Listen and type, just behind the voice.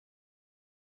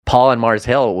Paul on Mars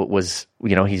Hill was,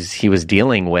 he was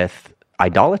dealing with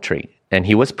idolatry, and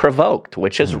he was provoked,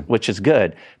 which is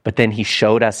good. But then he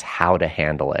showed us how to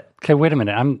handle it. Okay, wait a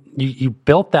minute. You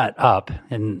built that up,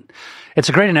 and it's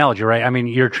a great analogy, right? I mean,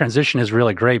 your transition is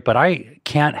really great, but I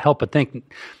can't help but think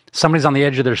somebody's on the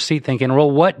edge of their seat thinking, well,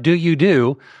 what do you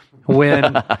do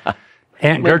when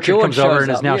Aunt Gertrude comes over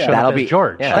and is now showing up as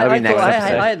George? Yeah,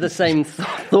 I had the same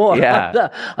thought. Yeah.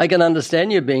 I can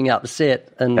understand you being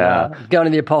upset, and going to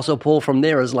the Apostle Paul from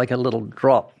there is like a little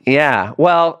drop. Yeah.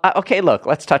 Well, okay, look,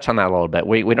 let's touch on that a little bit.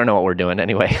 We don't know what we're doing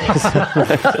anyway.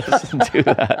 Let's do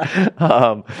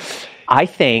that. I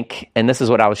think, and this is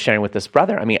what I was sharing with this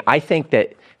brother, I think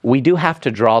that we do have to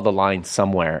draw the line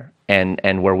somewhere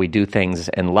and where we do things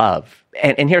in love.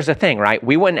 And here's the thing, right?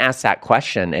 We wouldn't ask that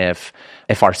question if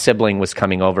our sibling was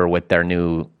coming over with their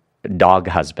new dog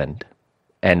husband,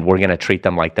 and we're going to treat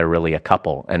them like they're really a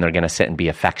couple, and they're going to sit and be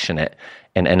affectionate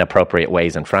in inappropriate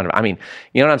ways in front of them.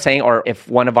 You know what I'm saying? Or if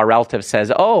one of our relatives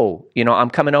says, I'm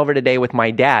coming over today with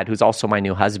my dad, who's also my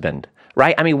new husband,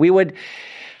 right? We would,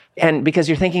 and because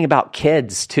you're thinking about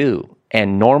kids too,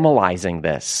 and normalizing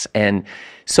this. And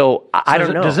so I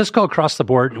don't know. Does this go across the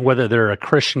board, whether they're a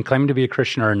Christian, claiming to be a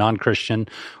Christian, or a non-Christian?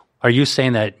 Are you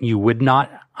saying that you would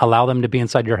not allow them to be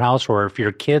inside your house, or if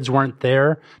your kids weren't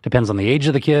there, depends on the age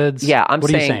of the kids? Yeah, What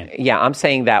are you saying? Yeah, I'm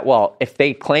saying that, well, if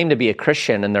they claim to be a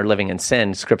Christian and they're living in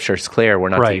sin, Scripture's clear, we're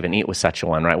not to even eat with such a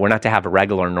one, right? We're not to have a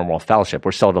regular, normal fellowship.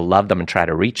 We're still to love them and try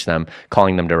to reach them,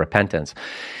 calling them to repentance.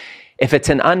 If it's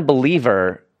an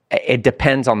unbeliever, it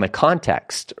depends on the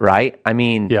context, right? Am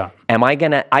I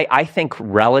going to, I think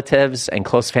relatives and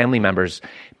close family members,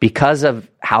 because of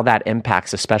how that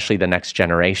impacts, especially the next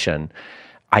generation,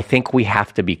 I think we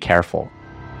have to be careful.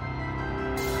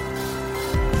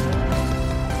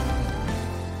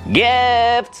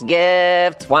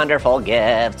 Gifts, wonderful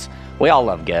gifts. We all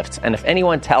love gifts. And if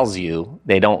anyone tells you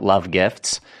they don't love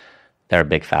gifts, they're a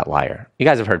big fat liar. You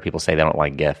guys have heard people say they don't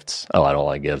like gifts. Oh, I don't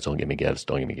like gifts. Don't give me gifts.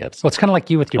 Don't give me gifts. Well, it's kind of like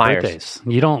you with your birthdays.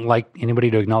 You don't like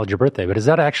anybody to acknowledge your birthday, but is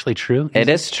that actually true? It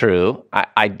is true.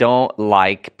 I don't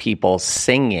like people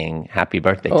singing happy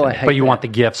birthday to me. But you want the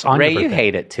gifts on Ray, your birthday. you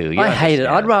hate it too. I hate it.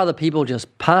 I'd rather people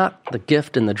just park the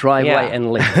gift in the driveway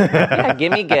and leave.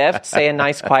 Give me gifts. Say a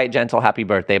nice, quiet, gentle happy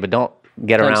birthday, but don't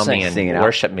get around me and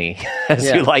worship me as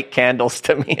you light candles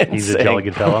to me and He's sing. a jolly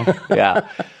good fellow. Yeah.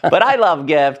 But I love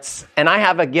gifts, and I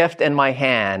have a gift in my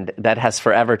hand that has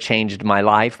forever changed my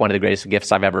life, one of the greatest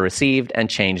gifts I've ever received, and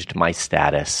changed my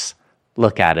status.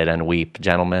 Look at it and weep,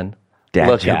 gentlemen.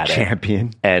 Dad joke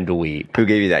champion. And weep. Who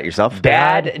gave you that, yourself?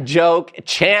 Dad joke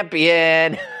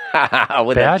champion.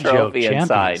 With a trophy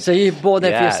inside. So you bought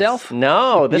that for yourself?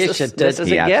 No, this is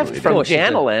a gift from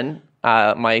Janelyn,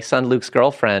 my son Luke's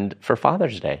girlfriend, for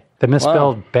Father's Day. The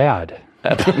misspelled bad.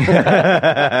 Bad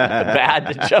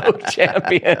joke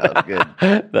champion. That's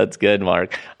good. That's good,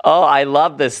 Mark. Oh, I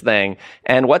love this thing.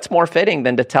 And what's more fitting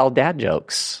than to tell dad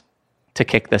jokes to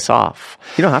kick this off?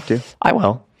 You don't have to. I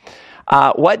will.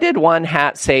 What did one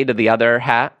hat say to the other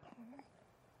hat?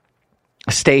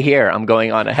 Stay here. I'm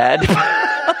going on ahead.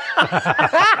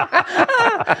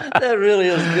 That really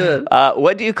is good.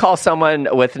 What do you call someone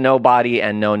with no body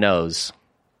and no nose?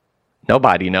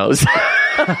 Nobody knows.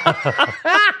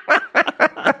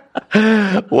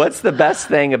 What's the best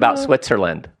thing about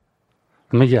Switzerland?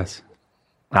 Let me guess.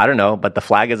 I don't know, but the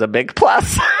flag is a big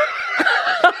plus.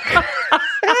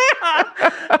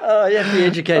 Oh, you have to be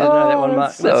educated to know that one,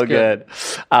 Mark. So good.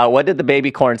 What did the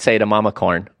baby corn say to mama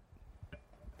corn?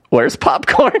 Where's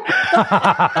popcorn?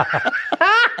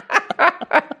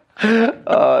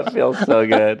 Oh, it feels so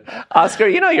good. Oscar,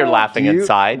 you're laughing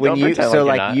inside. You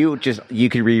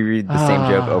could reread the same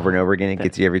joke over and over again. It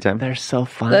gets you every time. They're so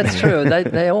funny. That's true.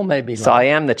 They all made me laugh. So I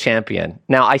am the champion.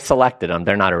 Now, I selected them.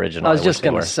 They're not original. I was just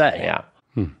going to say. Yeah.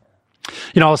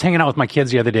 I was hanging out with my kids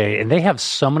the other day, and they have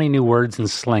so many new words in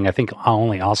slang. I think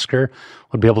only Oscar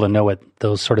would be able to know what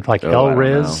those sort of like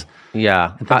El-Riz.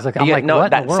 Yeah. And things like that. I'm like, what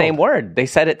that same word. They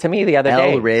said it to me the other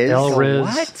day. El-Riz. El-Riz.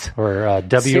 What? Or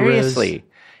W-Riz. Seriously.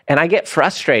 And I get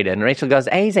frustrated, and Rachel goes,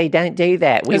 "Aze, don't do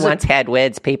that. We once had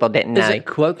words people didn't know." Is it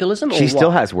colloquialism? She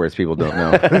still has words people don't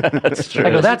know. That's true. I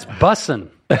go, "That's bussin'."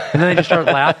 And then they just start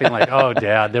laughing like, "Oh,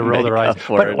 Dad," they roll their eyes.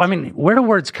 But, where do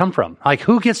words come from? Like,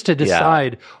 who gets to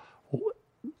decide?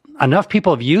 Enough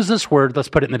people have used this word, let's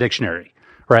put it in the dictionary,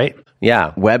 right?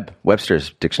 Yeah.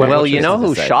 Webster's dictionary. Well,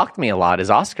 who shocked me a lot is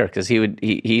Oscar, because he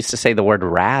used to say the word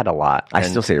rad a lot. I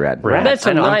still say rad. That's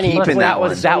a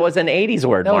 90s. That was an 80s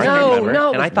word, Mark.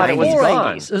 No, and I thought it was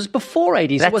gone. It was before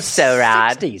 80s. That's it was so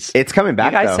rad. 60s. It's coming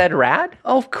back, You guys though. said rad?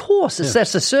 Of course.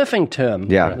 That's a surfing term.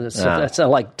 Yeah. That's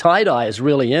like tie-dye is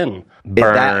really in.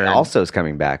 Burn. That also is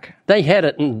coming back. They had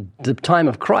it in the time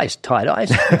of Christ,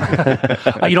 tie-dyes.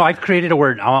 I've created a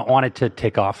word. I want it to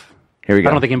take off. Here we go.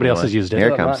 I don't think anybody else has used it. Here it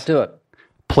Do it, comes. Mark, do it.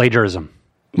 Plagiarism.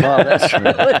 Wow, that's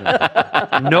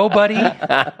really... Nobody.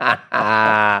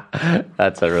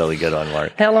 That's a really good one,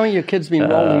 Mark. How long have your kids been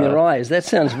rolling their eyes? That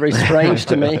sounds very strange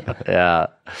to me. Yeah.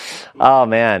 Oh,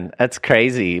 man. That's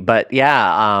crazy. But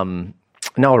yeah,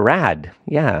 no, rad.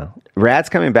 Yeah. Rad's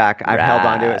coming back. I've held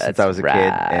on to it Rad's since I was a kid,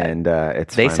 and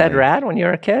it's They said finally- rad when you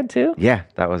were a kid, too? Yeah,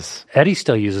 that was. Eddie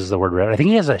still uses the word rad. I think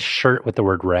he has a shirt with the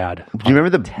word rad. Do you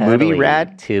remember the movie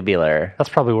Rad? It Tubular. That's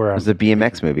probably where I'm. was a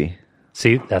BMX movie.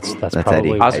 See, that's Eddie.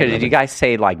 probably. Oscar, did you guys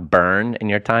say like burn in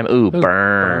your time? Ooh,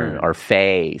 burn or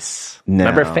face. No.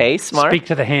 Remember face, Mark? Speak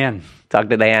to the hand. Talk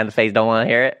to the hand, the face don't want to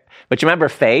hear it. But you remember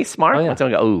face, Mark? Oh, yeah. When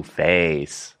someone go, ooh,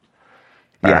 face.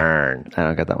 Burn. I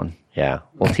don't got that one. Yeah,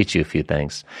 we'll teach you a few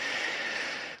things.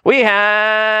 We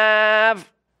have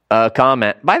a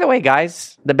comment. By the way,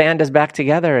 guys, the band is back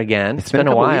together again. It's been a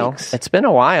couple while. weeks. It's been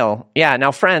a while. Yeah,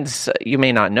 now, friends, you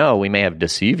may not know. We may have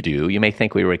deceived you. You may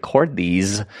think we record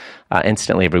these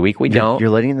instantly every week. We don't. You're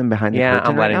letting them behind the curtain. Yeah,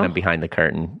 I'm right letting now? them behind the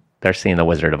curtain. They're seeing the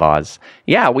Wizard of Oz.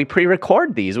 Yeah, we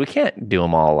pre-record these. We can't do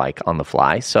them all like on the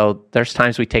fly. So there's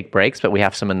times we take breaks, but we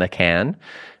have some in the can.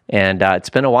 And it's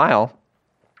been a while.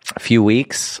 A few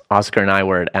weeks. Oscar and I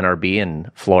were at NRB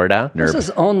in Florida. This is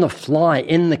on the fly,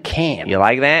 in the can. You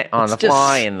like that? On It's the just-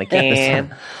 fly in the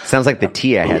can. Sounds like the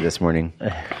tea I had this morning.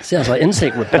 Sounds like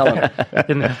insect repellent.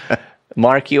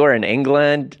 Mark, you were in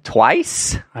England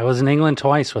twice? I was in England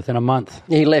twice within a month.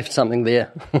 He left something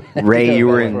there. Ray, you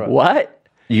were in What?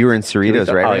 Cerritos,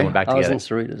 Oh, right? you Ray? went back I was in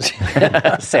together.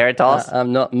 Cerritos. Cerritos?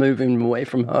 I'm not moving away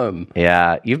from home.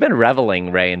 Yeah. You've been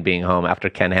reveling, Ray, in being home after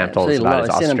Ken Ham told us Absolutely about his love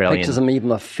it. I sent him Australian. pictures of me with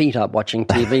my feet up watching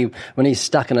TV when he's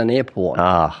stuck in an airport.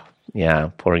 Oh,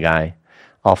 yeah. Poor guy.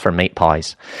 All for mate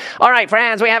pies. All right,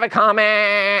 friends, we have a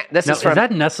comment. This Now, is from... is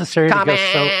that necessary to comment.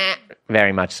 go so?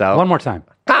 Very much so. One more time.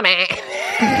 Comment.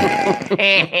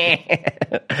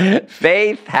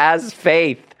 Faith has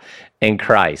faith in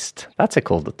Christ. That's a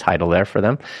cool title there for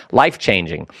them.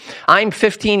 Life-changing. I'm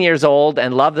 15 years old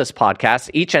and love this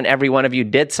podcast. Each and every one of you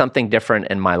did something different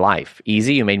in my life.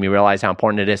 Easy, you made me realize how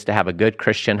important it is to have a good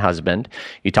Christian husband.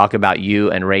 You talk about you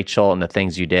and Rachel and the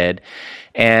things you did.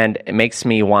 And it makes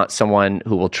me want someone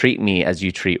who will treat me as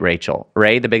you treat Rachel.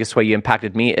 Ray, the biggest way you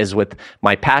impacted me is with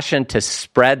my passion to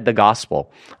spread the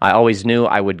gospel. I always knew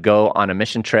I would go on a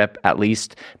mission trip at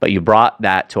least, but you brought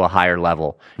that to a higher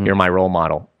level. You're my role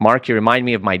model. Mark, you remind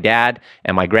me of my dad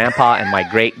and my grandpa and my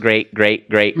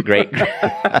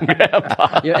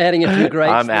great-great-great-great-great-grandpa. You're adding a few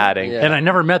greats. I'm there? adding. Yeah. And I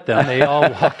never met them. They all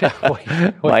walked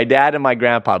away. My dad and my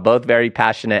grandpa, both very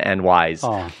passionate and wise.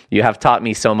 Aw. You have taught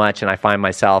me so much, and I find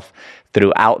myself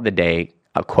throughout the day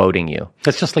quoting you.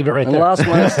 Let's just leave it right And the there. last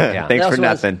one is, Thanks for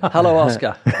nothing. Hello,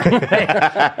 Oscar.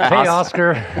 Hey,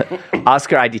 Oscar.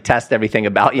 Oscar, I detest everything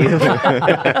about you.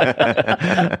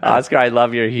 Oscar, I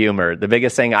love your humor. The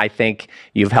biggest thing I think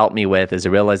you've helped me with is a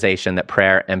realization that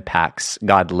prayer impacts.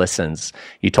 God listens.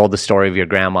 You told the story of your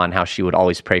grandma and how she would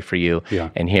always pray for you. Yeah.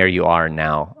 And here you are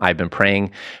now. I've been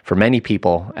praying for many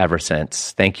people ever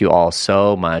since. Thank you all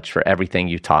so much for everything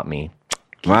you taught me.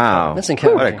 Wow. That's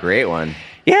encouraging. What a great one.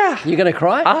 Yeah. You going to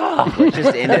cry? Let's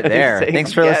just end it there.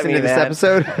 Thanks for Get listening me, to this man.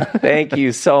 episode. Thank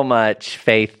you so much.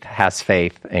 Faith has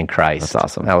faith in Christ. That's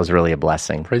awesome. That was really a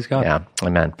blessing. Praise God. Yeah.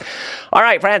 Amen. All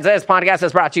right, friends, this podcast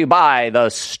is brought to you by the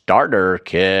Starter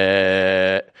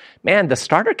Kit. Man, the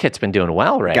Starter Kit's been doing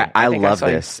well, Ray. I think love saw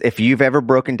you- this. If you've ever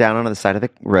broken down on the side of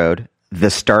the road, the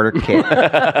Starter Kit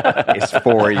is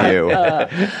for you. I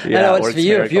know it's works for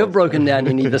you. If miracles. you're broken down,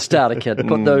 you need the starter kit.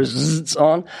 Put those zzz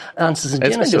on. Answers in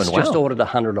It's been Genesis doing just well. ordered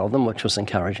 100 of them, which was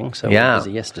encouraging. So Yeah. we were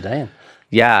busy yesterday.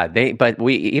 Yeah, but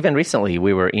we even recently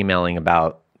we were emailing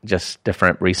about just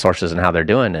different resources and how they're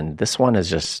doing, and this one is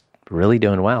just really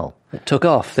doing well. It took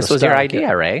off. This the was your starter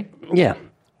idea, Ray. kit. Yeah.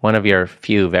 One of your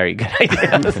few very good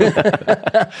ideas.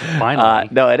 Finally.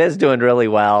 No, it is doing really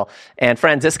well. And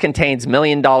friends, this contains $1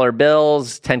 million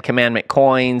bills, 10 commandment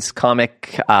coins,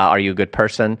 comic, Are You a Good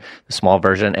Person, the small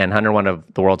version, and 101 of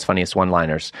the world's funniest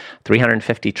one-liners.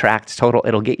 350 tracts total.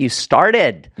 It'll get you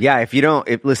started. Yeah, if you've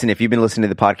been listening to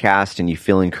the podcast and you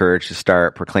feel encouraged to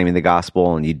start proclaiming the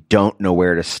gospel and you don't know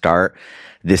where to start,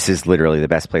 this is literally the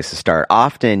best place to start.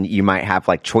 Often you might have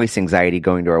like choice anxiety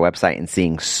going to our website and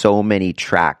seeing so many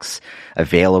tracks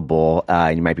available.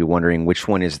 You might be wondering which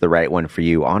one is the right one for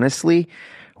you. Honestly,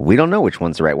 We don't know which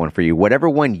one's the right one for you. Whatever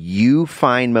one you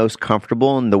find most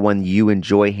comfortable and the one you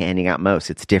enjoy handing out most.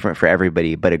 It's different for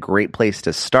everybody, but a great place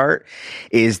to start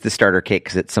is the starter kit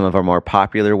because it's some of our more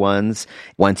popular ones.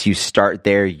 Once you start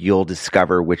there, you'll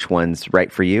discover which one's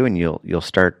right for you, and you'll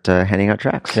start handing out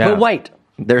tracks. But wait.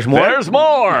 There's more? There's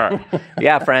more.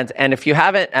 Yeah, friends. And if you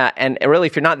haven't, and really,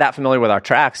 if you're not that familiar with our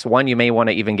tracks, one you may want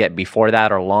to even get before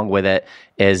that or along with it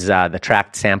is the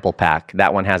tract sample pack.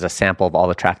 That one has a sample of all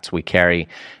the tracts we carry,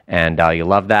 and you'll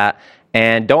love that.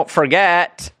 And don't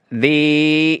forget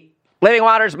the Living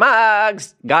Waters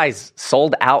mugs, guys.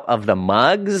 Sold out of the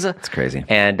mugs. It's crazy,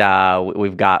 and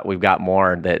we've got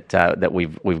more that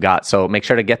we've got. So make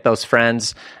sure to get those,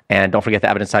 friends, and don't forget the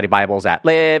Evidence Study Bibles at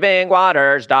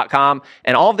livingwaters.com.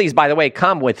 And all of these, by the way,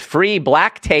 come with free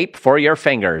black tape for your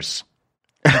fingers.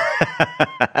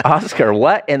 Oscar,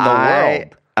 what in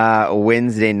the world?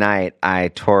 Wednesday night, I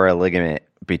tore a ligament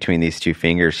between these two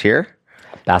fingers here.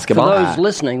 Basketball. For those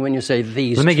listening, when you say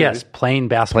these, let me guess, playing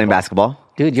basketball. Playing basketball.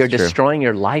 Dude, you're destroying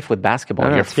your life with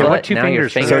basketball. Your foot, two now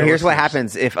fingers. your finger. So here's what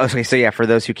happens for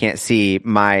those who can't see,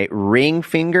 my ring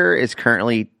finger is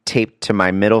currently taped to my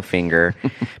middle finger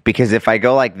because if I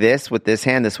go like this with this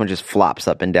hand, this one just flops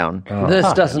up and down.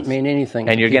 This doesn't mean anything.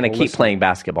 And you're going to keep playing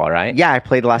basketball, right? Yeah, I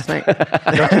played last night.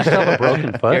 Don't you still have a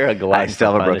broken foot? You're a glutton I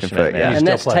still have a broken punishment, foot, man. yeah. And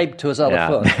that's play. taped to his other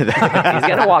foot. He's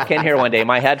going to walk in here one day.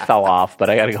 My head fell off, but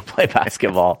I got to go play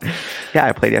basketball. Yeah,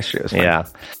 I played yesterday. It was fun. Yeah.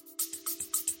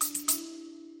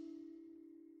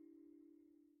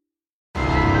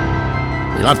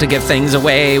 We love to give things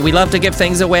away. We love to give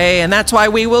things away, and that's why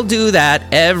we will do that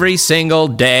every single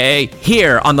day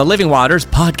here on the Living Waters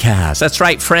podcast. That's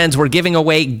right, friends. We're giving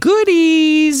away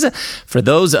goodies for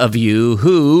those of you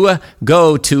who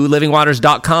go to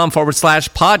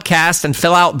livingwaters.com/podcast and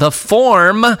fill out the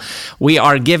form. We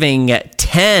are giving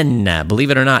 10,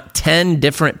 believe it or not, 10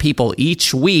 different people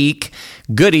each week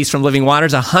goodies from Living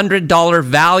Waters, $100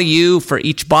 value for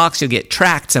each box. You'll get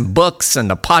tracts and books and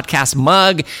a podcast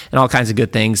mug and all kinds of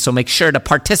good things. So make sure to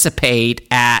participate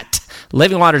at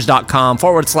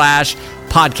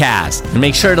livingwaters.com/podcast. And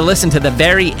make sure to listen to the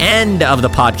very end of the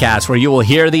podcast where you will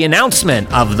hear the announcement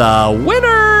of the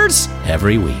winners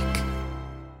every week.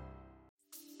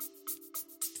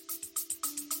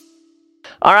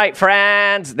 All right,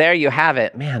 friends, there you have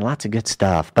it. Man, lots of good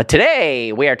stuff. But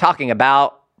today we are talking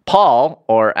about Paul,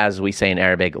 or as we say in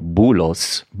Arabic,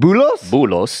 bulos. Bulos?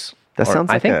 Bulos. That sounds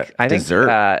like a dessert.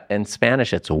 I think in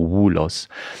Spanish it's bulos,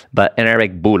 but in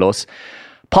Arabic, bulos.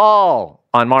 Paul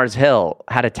on Mars Hill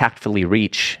had to tactfully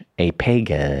reach a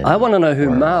pagan. I want to know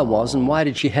who Ma was and why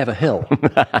did she have a hill?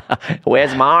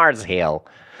 Where's Mars Hill?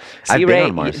 See, I've been Ray,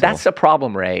 on Mars Hill. that's the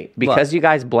problem, Ray. Because What? you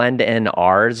guys blend in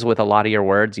R's with a lot of your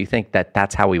words, you think that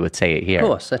that's how we would say it here. Of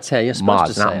course, that's how you're supposed Mars,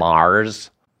 to say not it. Mars.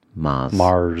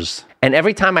 Mars. And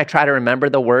every time I try to remember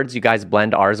the words you guys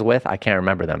blend R's with, I can't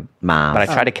remember them. Mars. But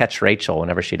I try to catch Rachel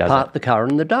whenever she does Park it. the car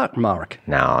in the dark, Mark.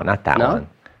 No, not that No? one.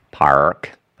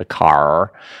 Park, the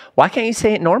car. Why can't you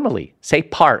say it normally? Say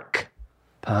park.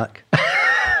 Park.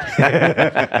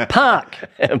 Park.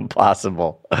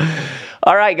 Impossible.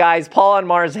 All right, guys. Paul on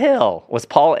Mars Hill. Was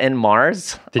Paul in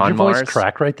Mars? Did on your voice Mars?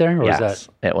 crack right there? Or Yes, was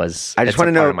that? it was. I just it's want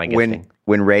to a part know of my gifting.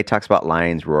 when Ray talks about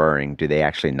lions roaring, do they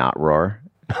actually not roar?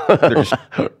 They're just,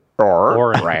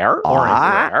 Oaring. Rare.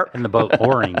 In the boat,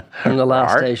 oaring. In the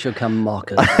last day shall come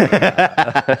mockers.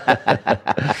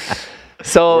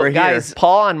 So, We're guys, here.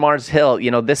 Paul on Mars Hill,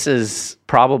 this is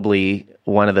probably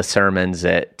one of the sermons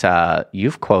that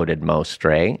you've quoted most,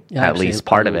 Ray. Yeah, At least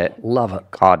part of it. Love it.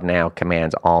 God now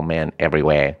commands all men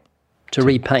everywhere. To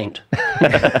repaint.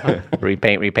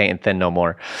 Repaint, and thin no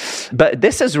more. But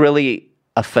this is really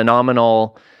a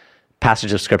phenomenal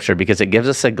passage of Scripture because it gives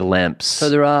us a glimpse.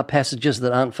 So there are passages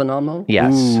that aren't phenomenal?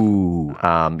 Yes. ooh.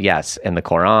 Yes, in the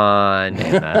Quran,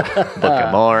 in the Book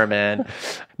of Mormon.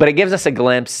 But it gives us a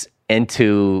glimpse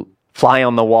into fly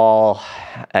on the wall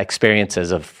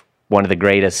experiences of one of the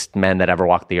greatest men that ever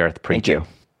walked the earth preaching.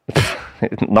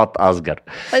 Not Oscar.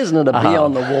 Isn't it a bee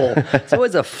on the wall? It's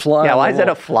always a fly. Yeah, on why the is it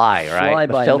wall. a fly, right? Fly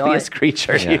The by filthiest night.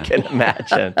 creature you can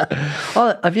imagine.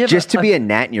 Oh, have you ever, Just to be a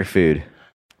gnat in your food.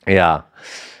 Yeah.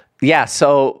 Yeah,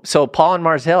 so Paul and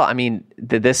Mars Hill, I mean,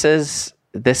 this is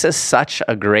such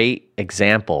a great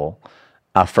example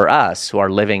for us who are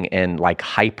living in like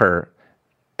hyper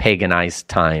paganized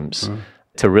times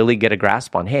to really get a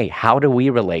grasp on, hey, how do we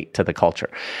relate to the culture?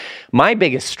 My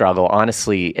biggest struggle,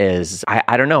 honestly, is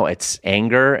I don't know, it's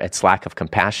anger, it's lack of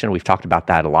compassion. We've talked about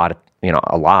that a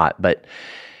lot, but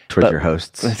Towards your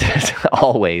hosts.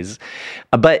 always.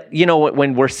 But,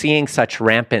 when we're seeing such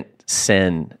rampant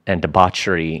sin and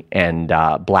debauchery and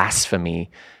blasphemy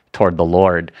toward the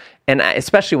Lord, And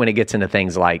especially when it gets into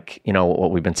things like,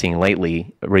 what we've been seeing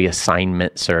lately,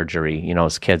 reassignment surgery,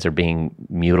 as kids are being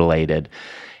mutilated.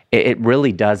 It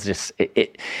really does just,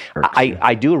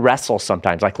 I do wrestle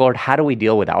sometimes. Like, Lord, how do we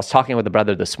deal with that? I was talking with a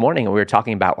brother this morning, and we were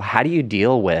talking about how do you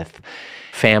deal with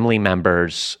family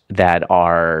members that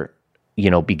are,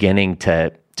 beginning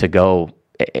to go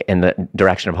in the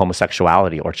direction of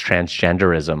homosexuality or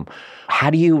transgenderism. How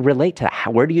do you relate to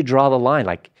that? Where do you draw the line?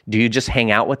 Like, do you just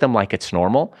hang out with them like it's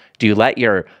normal? Do you let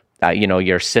your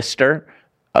sister,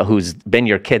 who's been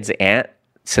your kid's aunt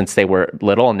since they were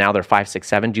little and now they're 5, 6,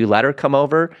 7, do you let her come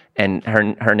over and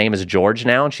her name is George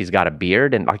now and she's got a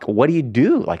beard? And like, what do you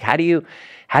do? Like, how do you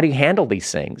handle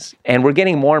these things? And we're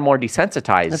getting more and more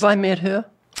desensitized. Have I met her?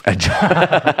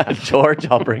 George,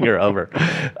 I'll bring her over,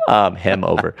 him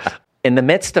over. In the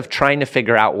midst of trying to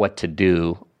figure out what to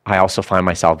do, I also find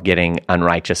myself getting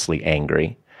unrighteously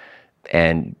angry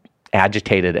and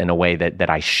agitated in a way that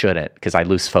I shouldn't, because I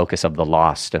lose focus of the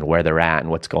lost and where they're at and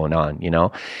what's going on,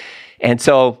 And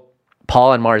so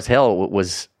Paul on Mars Hill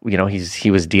was,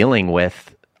 he was dealing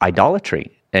with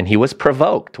idolatry, and he was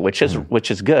provoked, which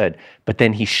is good, but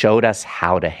then he showed us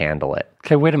how to handle it.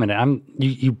 Okay, wait a minute.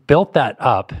 You built that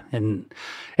up, and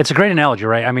it's a great analogy,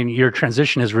 right? I mean, your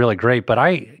transition is really great, but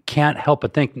I can't help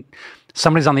but think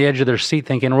somebody's on the edge of their seat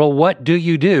thinking, well, what do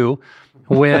you do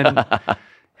when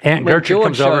Aunt Gertrude George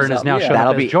comes over shows and is up, now yeah. showing up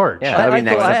That'll as be- George? yeah. That'll be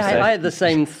next episode. I had the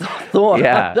same thought.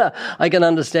 Yeah. I can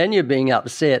understand you being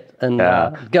upset, and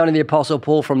going to the Apostle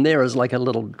Paul from there is like a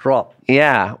little drop.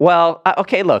 Yeah. Well,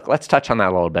 okay, look, let's touch on that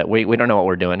a little bit. We don't know what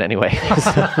we're doing anyway.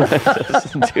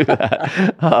 Let's do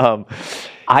that.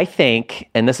 I think,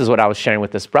 and this is what I was sharing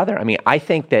with this brother, I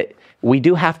think that we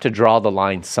do have to draw the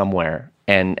line somewhere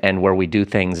and where we do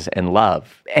things in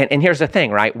love. And here's the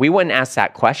thing, right? We wouldn't ask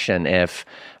that question if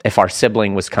our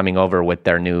sibling was coming over with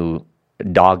their new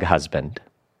dog husband,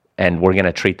 and we're going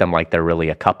to treat them like they're really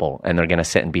a couple, and they're going to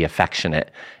sit and be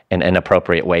affectionate in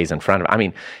inappropriate ways in front of them.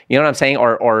 You know what I'm saying?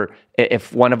 Or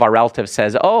if one of our relatives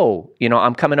says, oh,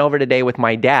 I'm coming over today with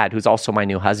my dad, who's also my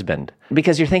new husband,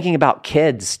 because you're thinking about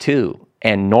kids too,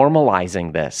 and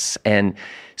normalizing this. And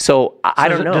so I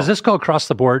don't know. Does this go across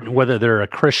the board, whether they're a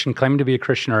Christian, claiming to be a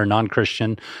Christian, or a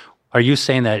non-Christian? Are you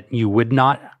saying that you would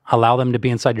not allow them to be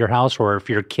inside your house, or if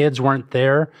your kids weren't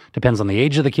there, depends on the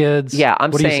age of the kids? Yeah,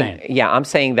 What are you saying? Yeah, I'm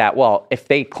saying that, well, if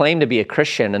they claim to be a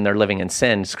Christian and they're living in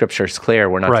sin, Scripture's clear,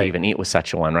 we're not to even eat with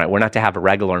such a one, right? We're not to have a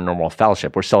regular, normal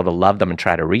fellowship. We're still to love them and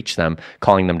try to reach them,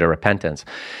 calling them to repentance.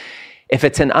 If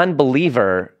it's an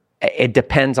unbeliever, it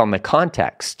depends on the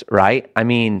context, right? Am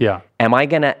I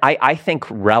going to, I think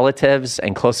relatives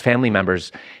and close family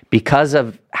members, because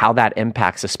of how that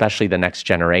impacts, especially the next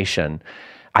generation,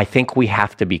 I think we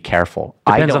have to be careful.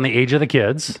 Depends on the age of the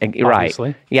kids, obviously.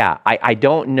 Right. Yeah, I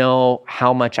don't know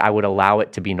how much I would allow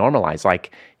it to be normalized.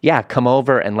 Like, yeah, come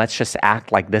over and let's just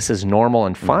act like this is normal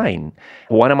and fine.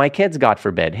 One of my kids, God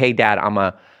forbid, hey, Dad, I'm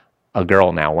a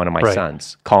girl now, one of my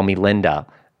sons, call me Linda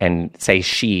and say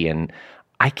she, and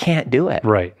I can't do it.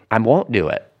 Right. I won't do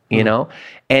it,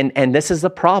 And this is the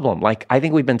problem. Like, I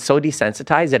think we've been so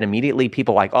desensitized that immediately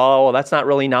people are like, oh, well, that's not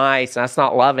really nice, that's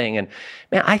not loving. And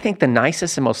man, I think the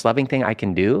nicest and most loving thing I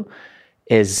can do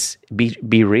is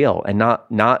be real and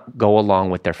not go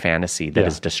along with their fantasy that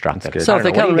is destructive. So if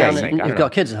they come around and you've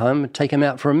got kids at home, take them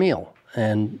out for a meal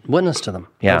and witness to them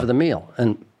over the meal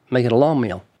and make it a long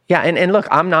meal. Yeah, and look,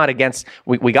 I'm not against,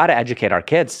 we got to educate our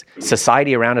kids.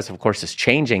 Society around us, of course, is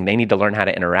changing. They need to learn how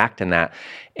to interact in that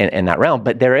realm.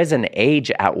 But there is an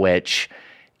age at which,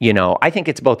 I think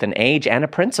it's both an age and a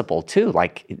principle too.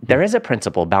 Like, there is a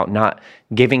principle about not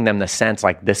giving them the sense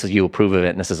like, this is, you approve of it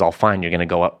and this is all fine. You're going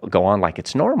to go on like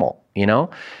it's normal,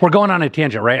 We're going on a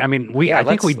tangent, right? I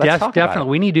think we definitely,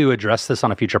 we need to address this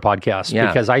on a future podcast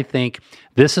because I think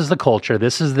this is the culture,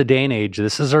 this is the day and age,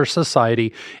 this is our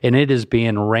society, and it is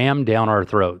being rammed down our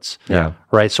throats. Yeah.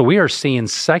 Right? So we are seeing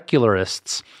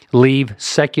secularists leave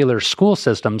secular school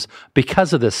systems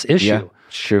because of this issue. Yeah,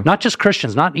 it's true. Not just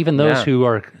Christians, not even those who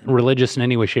are religious in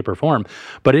any way, shape, or form,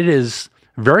 but it is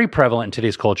very prevalent in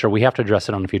today's culture. We have to address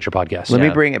it on a future podcast. Let me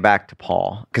bring it back to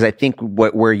Paul, because I think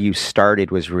where you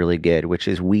started was really good, which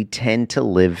is we tend to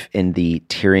live in the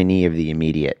tyranny of the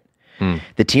immediate.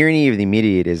 The tyranny of the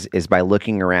immediate is by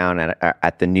looking around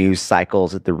at the news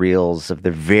cycles, at the reels of the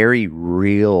very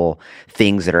real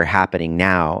things that are happening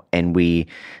now, and we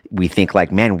we think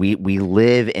like, man, we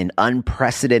live in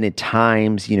unprecedented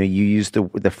times. You use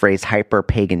the phrase hyper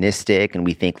paganistic, and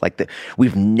we think like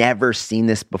we've never seen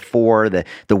this before. The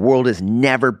world has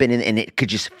never been in, and it could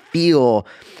just feel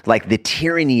like the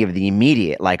tyranny of the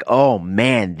immediate. Like, oh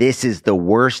man, this is the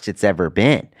worst it's ever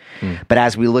been. But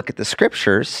as we look at the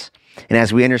scriptures, and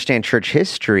as we understand church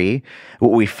history,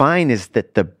 what we find is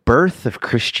that the birth of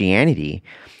Christianity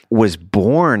was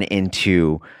born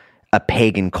into a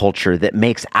pagan culture that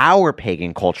makes our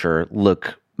pagan culture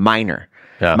look minute,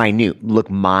 look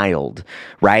mild,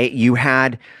 right? You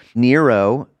had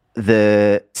Nero,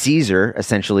 the Caesar,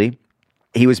 essentially.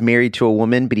 He was married to a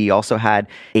woman, but he also had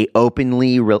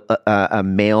a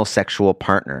male sexual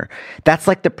partner. That's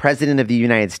like the president of the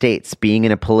United States being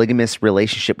in a polygamous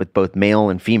relationship with both male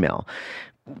and female.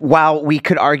 While we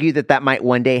could argue that might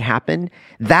one day happen,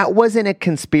 that wasn't a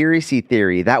conspiracy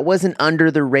theory. That wasn't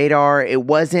under the radar. It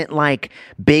wasn't like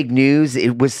big news.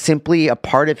 It was simply a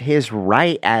part of his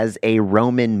right as a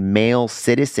Roman male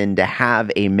citizen to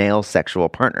have a male sexual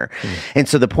partner. And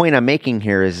so the point I'm making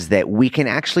here is that we can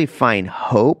actually find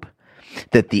hope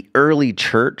that the early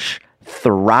church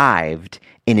thrived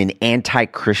in an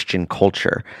anti-Christian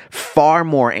culture, far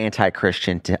more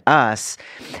anti-Christian to us.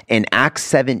 And Acts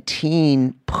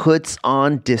 17 puts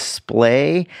on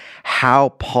display how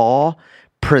Paul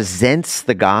presents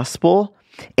the gospel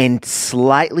in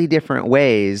slightly different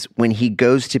ways when he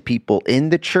goes to people in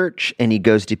the church and he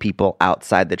goes to people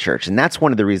outside the church. And that's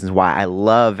one of the reasons why I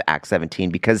love Acts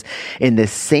 17, because in the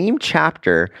same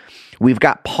chapter, we've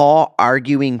got Paul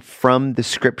arguing from the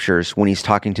scriptures when he's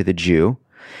talking to the Jew.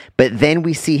 But then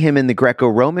we see him in the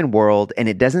Greco-Roman world, and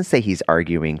it doesn't say he's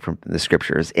arguing from the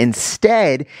scriptures.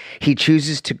 Instead, he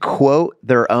chooses to quote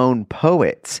their own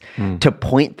poets to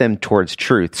point them towards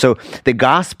truth. So the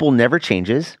gospel never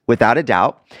changes, without a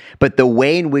doubt, but the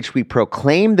way in which we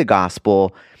proclaim the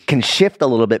gospel can shift a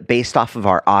little bit based off of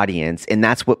our audience, and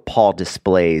that's what Paul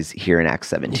displays here in Acts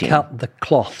 17. You cut the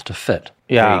cloth to fit.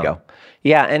 Yeah. There you go.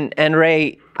 Yeah, and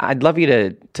Ray, I'd love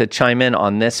you to chime in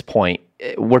on this point.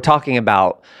 We're talking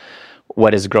about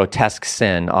what is grotesque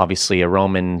sin, obviously a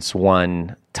Romans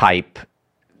 1 type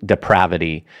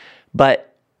depravity.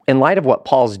 But in light of what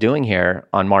Paul's doing here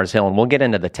on Mars Hill, and we'll get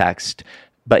into the text,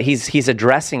 but he's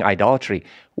addressing idolatry.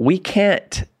 We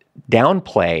can't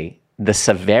downplay the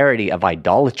severity of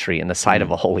idolatry in the sight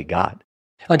of a holy God.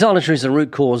 Idolatry is the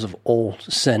root cause of all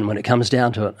sin when it comes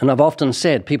down to it. And I've often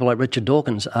said people like Richard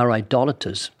Dawkins are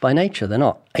idolaters by nature. They're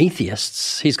not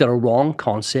atheists. He's got a wrong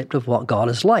concept of what God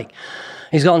is like.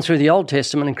 He's gone through the Old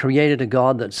Testament and created a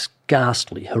God that's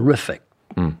ghastly, horrific,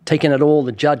 taken at all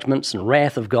the judgments and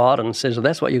wrath of God and says, well,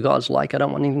 that's what your God's like. I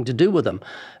don't want anything to do with him.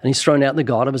 And he's thrown out the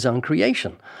God of his own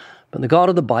creation. But the God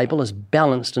of the Bible is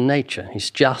balanced in nature.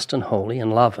 He's just and holy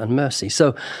in love and mercy.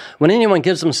 So when anyone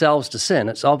gives themselves to sin,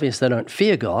 it's obvious they don't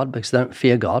fear God because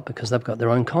they've got their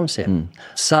own concept.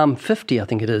 Psalm 50, I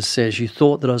think it is, says, you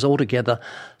thought that I was altogether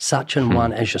such an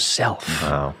one as yourself.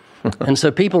 Wow. And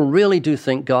so people really do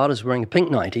think God is wearing a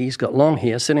pink nightie. He's got long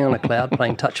hair, sitting on a cloud,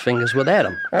 playing touch fingers with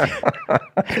Adam.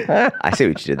 I see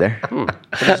what you did there. But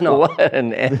it's not. What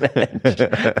an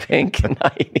image. Pink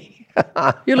nightie.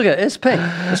 You look at it, it's pink.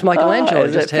 It's Michelangelo.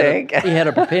 Is it pink? He had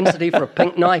a propensity for a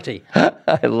pink nightie.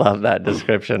 I love that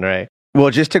description, Ray.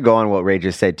 Well, just to go on what Ray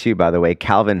just said too, by the way,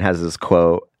 Calvin has this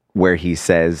quote where he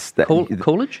says that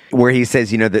Coolidge? Where he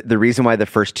says, the reason why the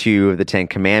first two of the 10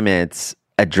 Commandments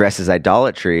addresses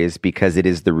idolatry is because it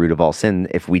is the root of all sin.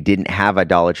 If we didn't have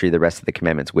idolatry, the rest of the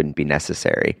commandments wouldn't be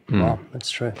necessary. Wow, that's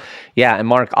true. Yeah, and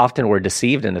Mark, often we're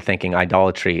deceived into thinking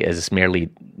idolatry is merely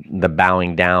the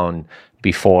bowing down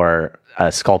before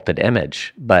a sculpted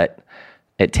image, but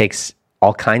it takes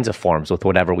all kinds of forms with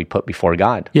whatever we put before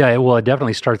God. Yeah, well, it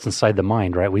definitely starts inside the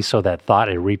mind, right? We sow that thought,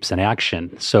 it reaps an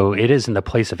action. So it is in the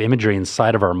place of imagery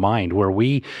inside of our mind where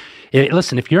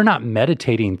listen, if you're not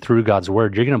meditating through God's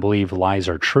word, you're going to believe lies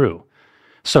are true.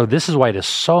 So this is why it is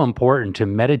so important to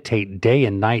meditate day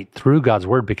and night through God's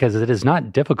word, because it is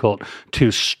not difficult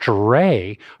to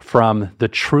stray from the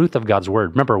truth of God's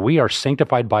word. Remember, we are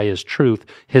sanctified by his truth.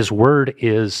 His word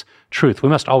is truth. We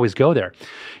must always go there.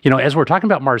 As we're talking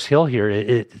about Mars Hill here,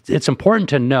 it's important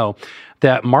to know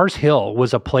that Mars Hill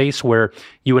was a place where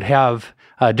you would have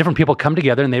different people come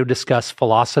together and they would discuss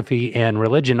philosophy and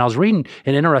religion. I was reading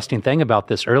an interesting thing about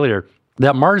this earlier,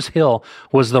 that Mars Hill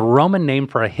was the Roman name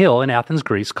for a hill in Athens,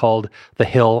 Greece, called the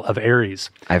Hill of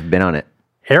Ares. I've been on it.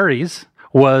 Ares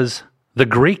was the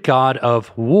Greek god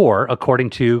of war, according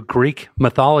to Greek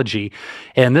mythology.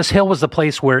 And this hill was the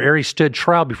place where Ares stood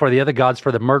trial before the other gods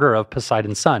for the murder of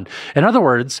Poseidon's son. In other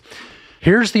words,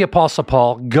 here's the Apostle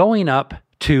Paul going up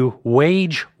to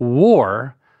wage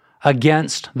war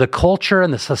against the culture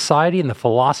and the society and the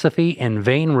philosophy and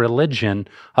vain religion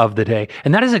of the day.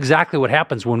 And that is exactly what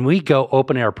happens when we go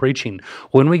open air preaching,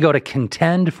 when we go to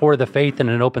contend for the faith in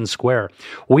an open square.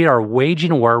 We are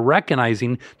waging war,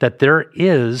 recognizing that there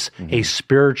is a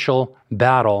spiritual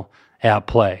battle at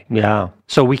play. Yeah.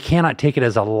 So we cannot take it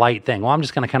as a light thing. Well, I'm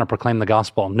just going to kind of proclaim the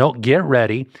gospel. No, get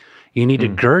ready. You need to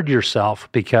gird yourself,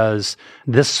 because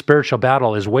this spiritual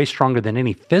battle is way stronger than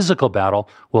any physical battle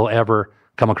we'll ever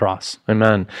come across.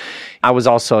 Amen. I was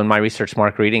also in my research,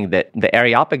 Mark, reading that the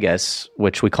Areopagus,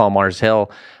 which we call Mars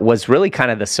Hill, was really kind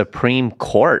of the supreme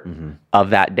court of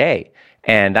that day.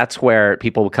 And that's where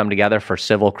people would come together for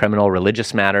civil, criminal,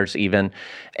 religious matters even.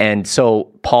 And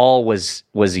so Paul was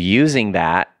using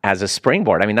that as a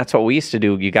springboard. I mean, that's what we used to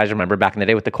do. You guys remember back in the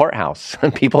day with the courthouse,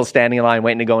 people standing in line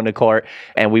waiting to go into court,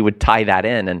 and we would tie that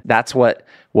in. And that's what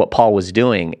Paul was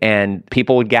doing. And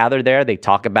people would gather there. They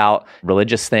talk about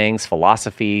religious things,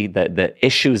 philosophy, the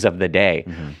issues of the day.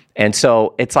 And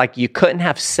so it's like you couldn't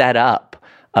have set up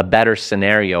a better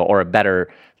scenario or a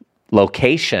better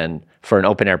location for an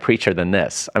open air preacher than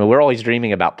this. I mean, we're always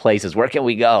dreaming about places. Where can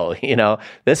we go? You know,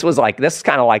 this is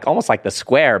kind of like almost like the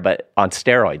square, but on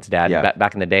steroids, Dad. Yeah.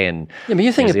 Back in the day in Yeah, but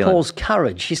you think New of Zealand. Paul's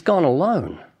courage. He's gone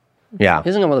alone. Yeah, He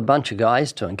hasn't gone with a bunch of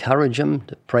guys to encourage him,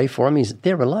 to pray for him. He's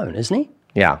there alone, isn't he?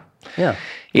 yeah, Yeah.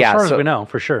 yeah. As far so- as we know,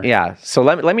 for sure. Yeah. So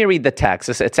let me read the text.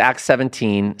 It's Acts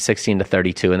 17, 16 to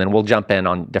 32, and then we'll jump in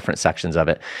on different sections of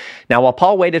it. Now, while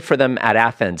Paul waited for them at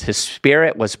Athens, his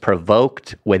spirit was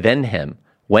provoked within him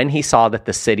when he saw that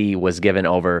the city was given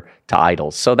over to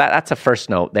idols. So that's a first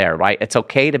note there, right? It's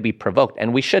okay to be provoked,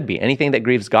 and we should be. Anything that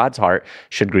grieves God's heart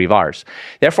should grieve ours.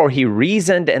 Therefore, he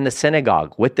reasoned in the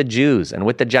synagogue with the Jews and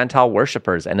with the Gentile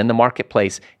worshipers, and in the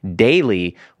marketplace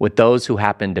daily with those who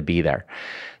happened to be there.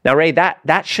 Now, Ray,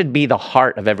 that should be the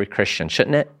heart of every Christian,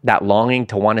 shouldn't it? That longing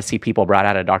to want to see people brought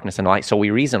out of darkness and light, so we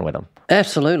reason with them.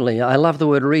 Absolutely. I love the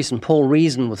word reason. Paul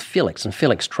reasoned with Felix, and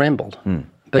Felix trembled.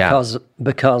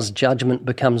 Because judgment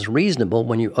becomes reasonable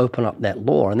when you open up that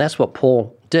law. And that's what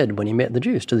Paul did when he met the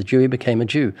Jews. To the Jew, he became a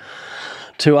Jew.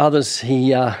 To others,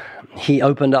 he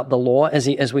opened up the law,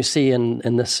 as we see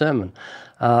in this sermon.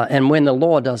 And when the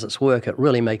law does its work, it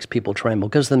really makes people tremble,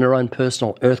 gives them their own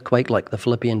personal earthquake, like the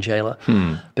Philippian jailer,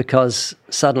 because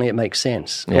suddenly it makes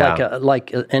sense. Yeah.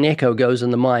 Like an echo goes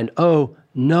in the mind, oh,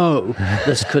 no,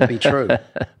 this could be true.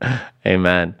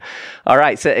 Amen. All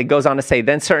right, so it goes on to say,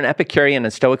 then certain Epicurean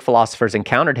and Stoic philosophers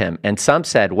encountered him, and some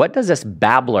said, what does this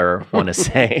babbler want to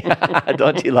say?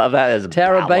 Don't you love that? As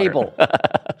Tower of Babel.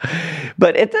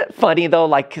 But isn't it funny, though?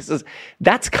 Like, 'cause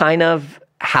that's kind of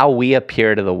how we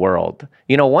appear to the world.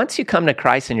 You know, once you come to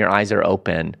Christ and your eyes are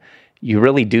open, you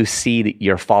really do see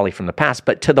your folly from the past.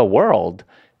 But to the world,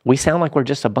 we sound like we're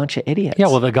just a bunch of idiots. Yeah,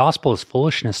 well, the gospel is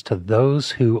foolishness to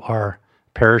those who are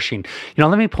perishing. You know,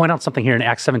 let me point out something here in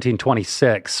Acts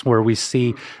 17:26, where we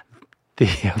see the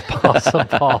Apostle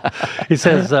Paul. He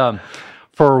says,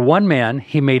 for one man,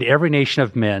 he made every nation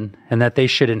of men, and that they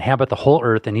should inhabit the whole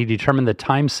earth, and he determined the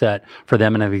time set for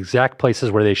them and the exact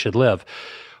places where they should live.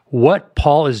 What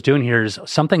Paul is doing here is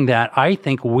something that I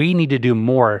think we need to do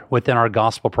more within our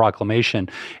gospel proclamation,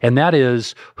 and that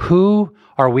is, who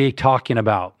are we talking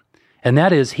about? And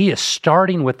that is, he is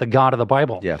starting with the God of the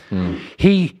Bible. Yeah.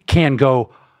 He can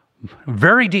go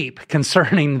very deep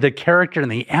concerning the character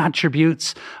and the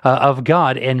attributes of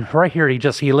God. And right here,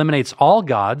 he eliminates all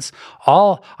gods,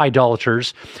 all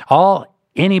idolaters,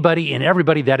 anybody and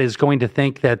everybody that is going to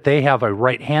think that they have a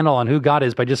right handle on who God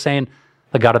is by just saying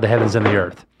the God of the heavens and the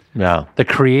earth. Yeah. The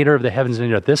creator of the heavens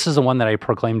and the earth. This is the one that I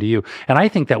proclaim to you. And I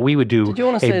think that we would do... Did you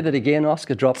want to say that again?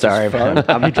 Oscar dropped Sorry, his phone.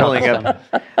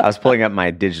 I was pulling up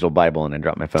my digital Bible and I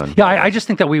dropped my phone. Yeah, I just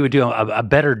think that we would do a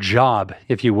better job,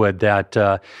 if you would, that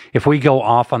if we go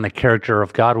off on the character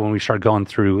of God when we start going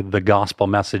through the gospel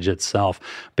message itself,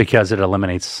 because it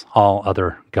eliminates all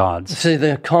other gods. See,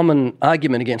 the common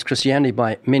argument against Christianity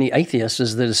by many atheists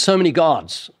is that there's so many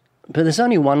gods, but there's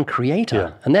only one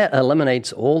creator, and that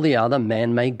eliminates all the other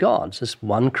man-made gods. There's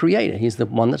one creator. He's the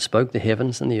one that spoke the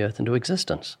heavens and the earth into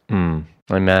existence.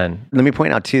 Amen. Let me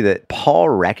point out, too, that Paul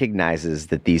recognizes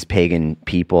that these pagan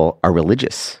people are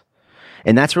religious.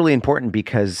 And that's really important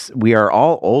because we are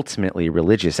all ultimately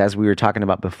religious, as we were talking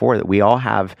about before, that we all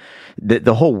have,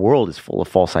 the whole world is full of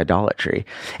false idolatry.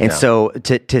 And so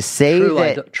to say True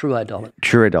idolatry.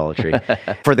 True idolatry.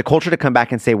 For the culture to come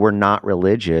back and say we're not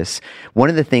religious,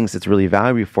 one of the things that's really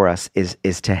valuable for us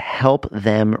is to help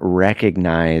them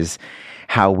recognize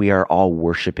how we are all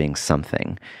worshiping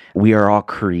something. We are all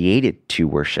created to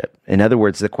worship. In other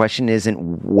words, the question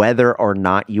isn't whether or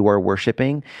not you are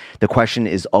worshiping. The question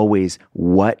is always,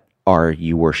 what are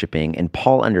you worshiping? And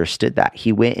Paul understood that.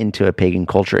 He went into a pagan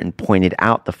culture and pointed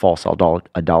out the false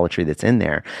idolatry that's in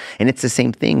there. And it's the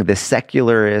same thing. The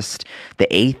secularist, the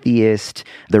atheist,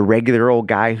 the regular old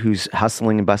guy who's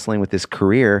hustling and bustling with his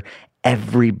career,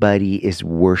 everybody is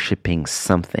worshiping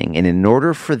something. And in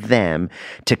order for them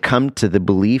to come to the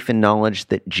belief and knowledge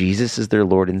that Jesus is their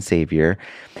Lord and Savior,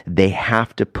 they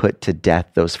have to put to death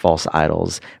those false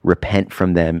idols, repent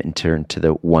from them, and turn to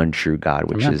the one true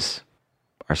God, which is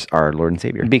our Lord and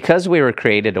Savior. Because we were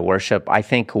created to worship, I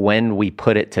think when we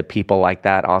put it to people like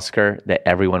that, Oscar, that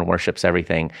everyone worships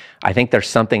everything, I think there's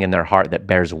something in their heart that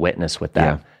bears witness with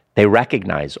that. Yeah. They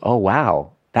recognize, oh,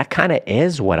 wow, that kind of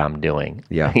is what I'm doing.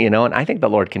 Yeah. And I think the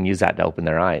Lord can use that to open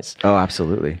their eyes. Oh,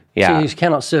 absolutely. Yeah. So you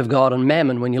cannot serve God and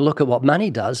mammon. When you look at what money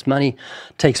does, money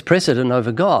takes precedent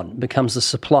over God, becomes the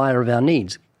supplier of our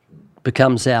needs,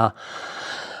 becomes our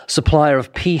supplier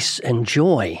of peace and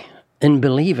joy in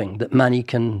believing that money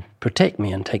can protect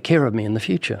me and take care of me in the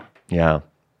future. Yeah.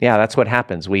 Yeah, that's what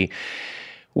happens.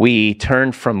 We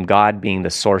turn from God being the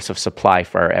source of supply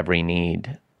for our every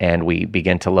need, and we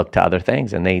begin to look to other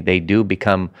things, and they do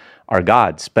become our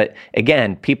gods. But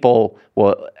again, people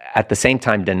will at the same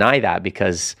time deny that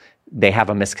because they have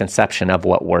a misconception of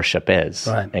what worship is.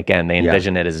 Right. Again, they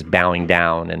envision it as bowing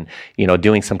down and,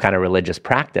 doing some kind of religious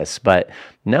practice. But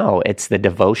no, it's the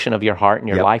devotion of your heart and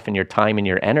your life and your time and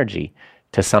your energy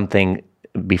to something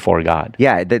before God.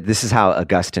 Yeah, this is how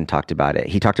Augustine talked about it.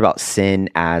 He talked about sin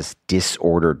as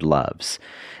disordered loves.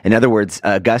 In other words,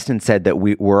 Augustine said that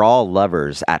we're all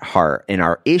lovers at heart, and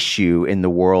our issue in the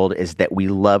world is that we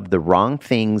love the wrong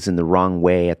things in the wrong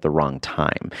way at the wrong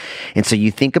time. And so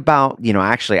you think about,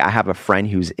 actually, I have a friend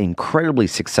who's incredibly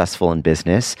successful in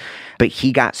business, but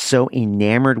he got so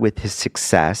enamored with his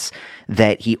success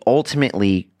that he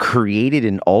ultimately created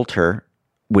an altar,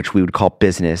 which we would call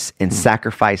business, and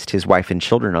sacrificed his wife and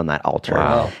children on that altar.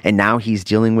 Wow. And now he's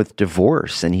dealing with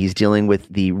divorce, and he's dealing with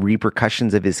the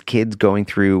repercussions of his kids going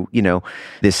through,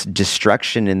 this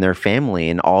destruction in their family,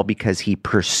 and all because he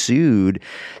pursued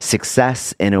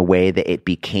success in a way that it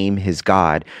became his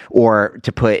God. Or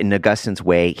to put it in Augustine's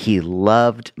way, he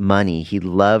loved money. He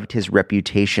loved his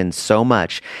reputation so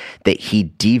much that he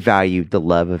devalued the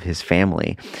love of his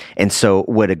family. And so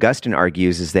what Augustine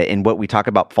argues is that in what we talk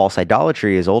about false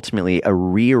idolatry is ultimately a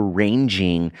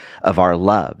rearranging of our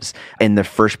loves. And the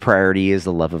first priority is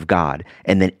the love of God.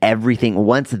 And then everything,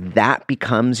 once that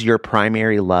becomes your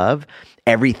primary love,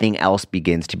 everything else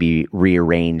begins to be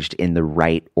rearranged in the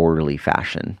right, orderly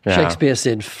fashion. Yeah. Shakespeare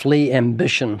said, "Flee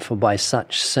ambition, for by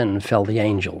such sin fell the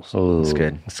angels." Ooh, That's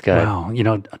good. That's good.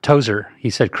 Wow. Tozer, he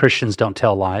said Christians don't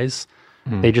tell lies.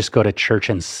 They just go to church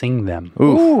and sing them.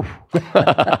 Ooh.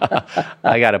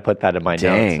 I got to put that in my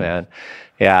notes, man.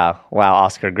 Yeah. Wow,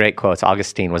 Oscar, great quotes.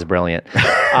 Augustine was brilliant.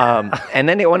 And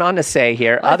then it went on to say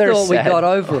here, I others thought we said, got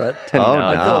over it. No,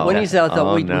 I thought when you said, I thought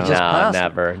Oh, we no. just passed.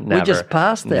 Never. We just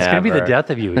passed that. It's going to be the Never. death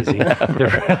of you, Izzy.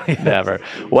 Never.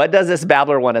 What does this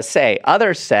babbler want to say?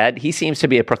 Others said he seems to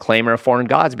be a proclaimer of foreign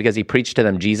gods because he preached to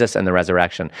them Jesus and the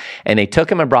resurrection. And they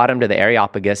took him and brought him to the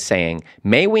Areopagus, saying,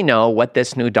 "May we know what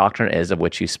this new doctrine is of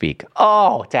which you speak?"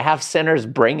 Oh, to have sinners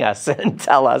bring us and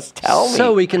tell me.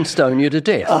 So we can stone you to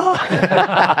death.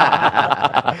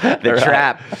 The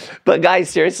trap. But guys,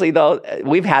 seriously though,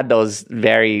 we've had those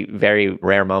very, very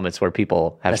rare moments where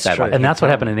people have said, true. like, And that's what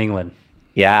happened in England.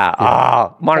 yeah.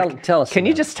 Oh, Mark, Tell us can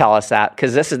you about just tell us that?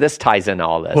 Because this ties into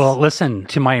all this. Well, listen,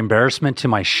 to my embarrassment, to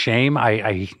my shame,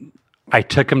 I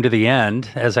took him to the end,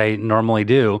 as I normally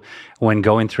do, when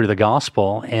going through the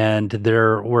gospel. And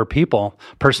there were people,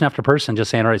 person after person,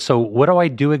 just saying, all right, so what do I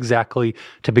do exactly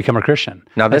to become a Christian?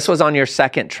 Now, this was on your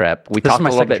second trip. We This is talked a my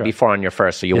little second bit trip. before on your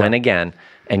first. So you Yeah. went again,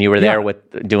 and you were there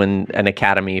with doing an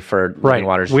academy for Living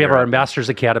Waters. We have our Europe. Ambassadors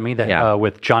Academy that Yeah.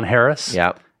 with John Harris.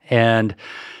 Yeah. And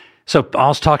so I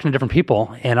was talking to different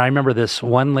people, and I remember this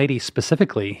one lady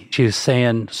specifically. She was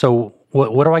saying, so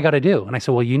what do I got to do? And I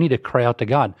said, well, you need to cry out to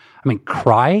God. I mean,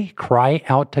 cry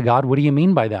out to God? What do you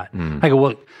mean by that? I go,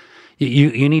 well,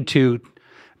 you need to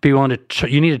be willing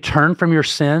to, you need to turn from your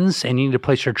sins and you need to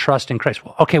place your trust in Christ.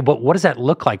 Well, okay, but what does that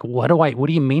look like? What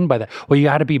do you mean by that? Well, you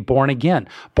got to be born again.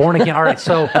 Born again. All right.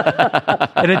 So,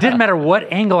 and it didn't matter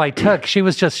what angle I took. She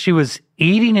was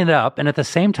eating it up. And at the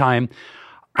same time,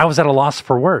 I was at a loss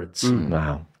for words.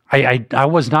 Wow. I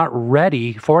was not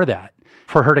ready for that,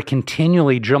 for her to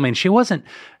continually drill me. And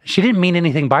she didn't mean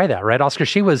anything by that, right, Oscar?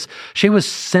 She was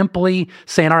simply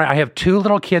saying, all right, I have two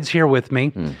little kids here with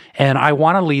me and I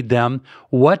want to lead them.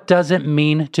 What does it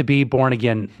mean to be born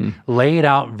again? Lay it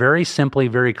out very simply,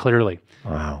 very clearly.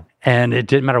 Wow. And it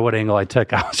didn't matter what angle I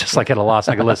took. I was just like at a loss.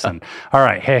 I go, listen, all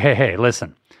right, hey,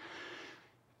 listen.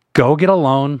 Go get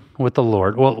alone with the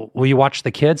Lord. Well, will you watch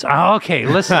the kids? Oh, okay,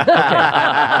 listen. Okay.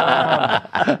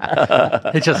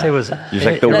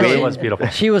 It was beautiful.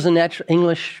 She was a natural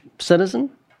English citizen?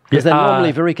 Because they're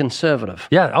normally very conservative.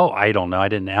 Yeah. Oh, I don't know. I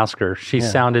didn't ask her. She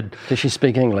sounded... Does she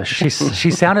speak English? She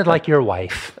sounded like your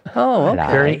wife. Oh, okay.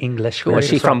 Very English. Was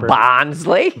she from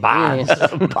Barnsley?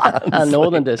 Yes.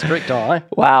 Northern District,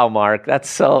 Wow, Mark.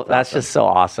 That's just so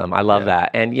awesome. I love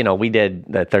that. And, we did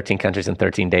the 13 countries in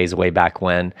 13 days way back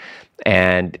when.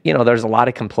 And, there's a lot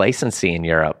of complacency in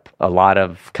Europe. A lot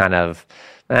of kind of...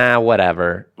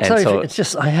 whatever. And so it's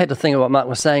just, I had to think of what Mark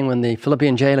was saying when the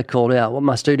Philippian jailer called out, what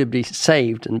must do to be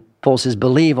saved? And Paul says,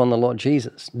 believe on the Lord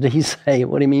Jesus. Did he say,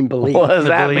 what do you mean believe? What does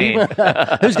that mean?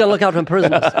 Who's going to look after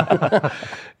prisoners?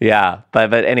 Yeah,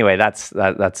 but anyway, that's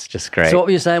just great. So what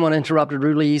were you saying when I interrupted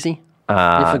rudely easy?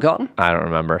 You've forgotten? I don't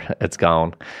remember. It's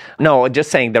gone. No,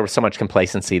 just saying there was so much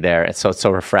complacency there. And so it's so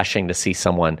refreshing to see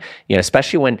someone,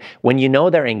 especially when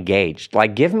they're engaged.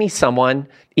 Like, give me someone,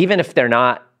 even if they're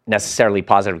not necessarily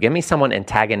positive. Give me someone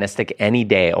antagonistic any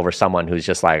day over someone who's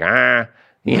just like, whatever.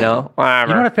 You know what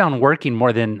I found working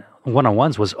more than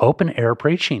one-on-ones was open air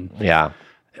preaching. Yeah.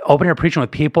 Open air preaching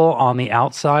with people on the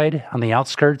outside, on the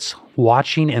outskirts,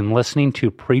 watching and listening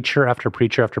to preacher after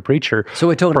preacher after preacher. So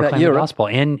we're talking about Europe. The gospel.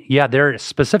 And they're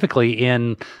specifically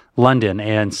in London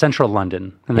and central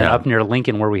London, and then up near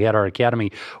Lincoln where we had our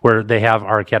academy, where they have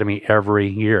our academy every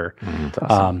year. That's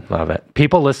awesome. Love it.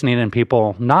 People listening and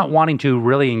people not wanting to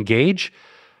really engage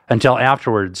until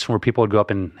afterwards, where people would go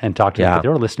up and talk to them, but they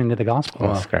were listening to the gospel.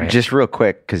 That's great. Just real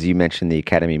quick, because you mentioned the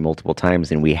Academy multiple times,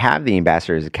 and we have the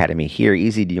Ambassadors Academy here.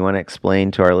 Easy, do you want to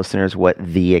explain to our listeners what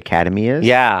the Academy is?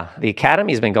 Yeah, the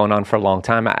Academy has been going on for a long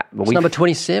time. It's number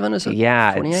 27, is it?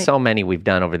 Yeah, it's so many we've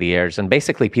done over the years. And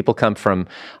basically, people come from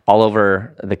all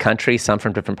over the country, some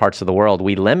from different parts of the world.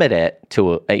 We limit it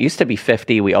to, it used to be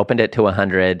 50, we opened it to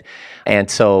 100.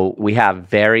 And so we have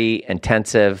very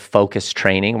intensive, focused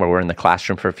training where we're in the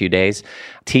classroom for a few days,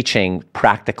 teaching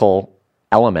practical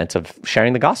elements of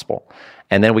sharing the gospel.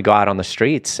 And then we go out on the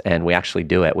streets and we actually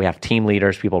do it. We have team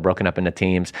leaders, people broken up into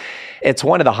teams. It's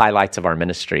one of the highlights of our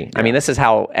ministry. Yeah. I mean, this is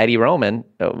how Eddie Roman,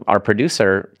 our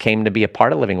producer, came to be a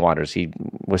part of Living Waters. He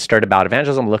was stirred about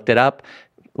evangelism, looked it up,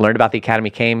 learned about the Academy,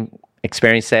 came,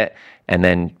 experienced it, and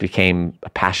then became a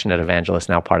passionate evangelist,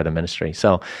 now part of the ministry.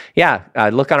 So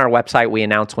look on our website. We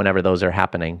announce whenever those are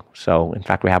happening. So in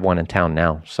fact, we have one in town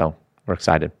now. So we're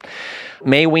excited.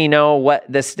 May we know what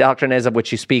this doctrine is of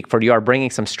which you speak, for you are bringing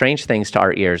some strange things to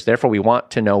our ears. Therefore, we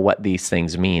want to know what these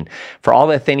things mean. For all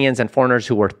the Athenians and foreigners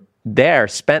who were there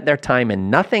spent their time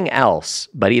in nothing else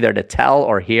but either to tell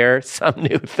or hear some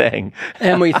new thing.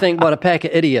 And we think, what a pack of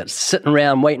idiots sitting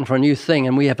around waiting for a new thing,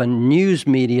 and we have a news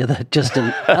media that just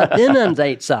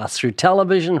inundates us through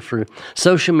television, through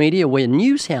social media. We're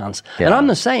news hounds. Yeah. And I'm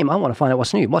the same. I want to find out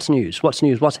what's new. What's news? What's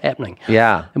news? What's happening?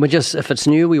 Yeah. And if it's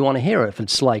new, we want to hear it. If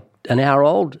it's like an hour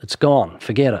old, it's gone.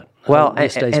 Forget it. Well,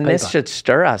 and this should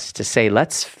stir us to say,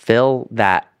 let's fill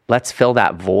that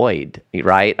void,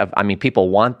 right? People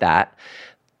want that.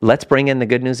 Let's bring in the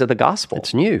good news of the gospel.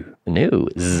 It's new.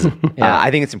 News.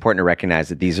 I think it's important to recognize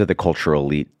that these are the cultural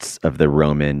elites of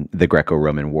the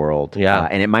Greco-Roman world. Yeah.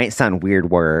 And it might sound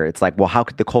weird where it's like, well, how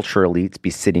could the cultural elites be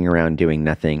sitting around doing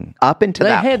nothing? Up until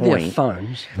that point. They had their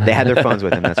phones. They had their phones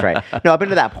with them, that's right. No, up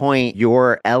until that point,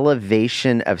 your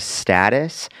elevation of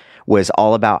status was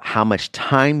all about how much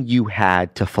time you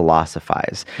had to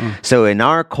philosophize. So in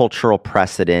our cultural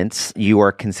precedents, you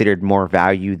are considered more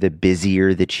value the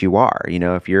busier that you are.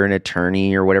 If you're an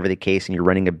attorney or whatever the case and you're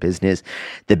running a business,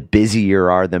 the busier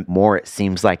you are, the more it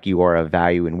seems like you are of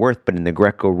value and worth. But in the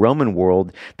Greco-Roman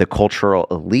world, the cultural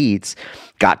elites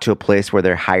got to a place where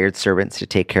they're hired servants to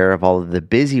take care of all of the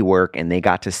busy work, and they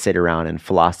got to sit around and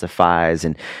philosophize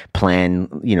and plan,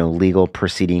 legal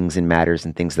proceedings and matters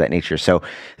and things of that nature. So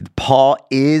Paul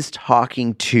is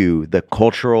talking to the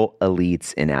cultural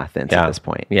elites in Athens at this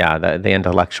point. Yeah, the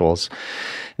intellectuals.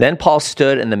 Then Paul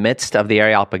stood in the midst of the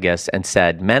Areopagus and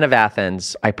said, "Men of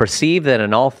Athens, I perceive that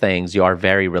in all things you are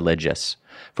very religious.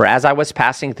 For as I was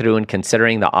passing through and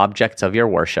considering the objects of your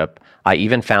worship, I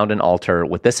even found an altar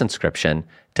with this inscription,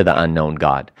 to the unknown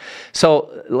God." So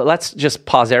let's just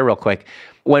pause there real quick.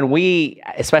 When we,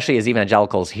 especially as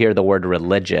evangelicals, hear the word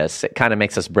religious, it kind of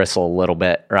makes us bristle a little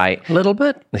bit, right? A little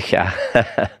bit? Yeah.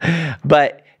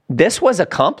 But this was a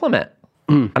compliment.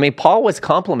 Paul was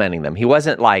complimenting them. He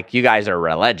wasn't like, you guys are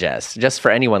religious, just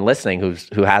for anyone listening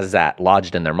who has that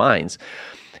lodged in their minds.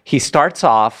 He starts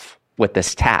off with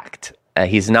this tact.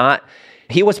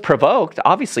 He was provoked.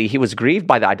 Obviously, he was grieved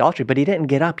by the idolatry, but he didn't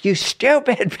get up, "You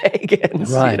stupid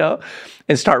pagans,"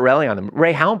 and start railing on them.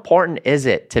 Ray, how important is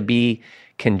it to be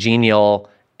congenial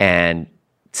and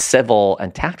civil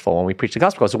and tactful when we preach the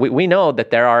gospel. So we know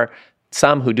that there are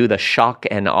some who do the shock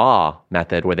and awe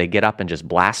method where they get up and just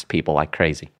blast people like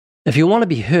crazy. If you want to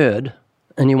be heard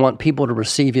and you want people to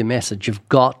receive your message, you've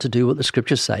got to do what the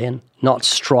scriptures say and not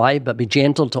strive, but be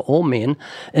gentle to all men,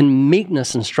 in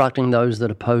meekness instructing those that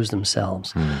oppose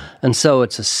themselves. And so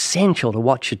it's essential to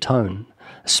watch your tone,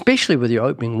 especially with your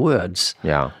opening words,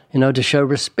 to show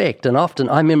respect. And often,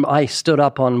 I remember I stood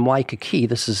up on Waikiki,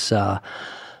 this is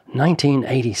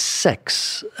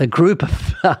 1986, a group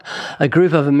of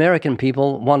American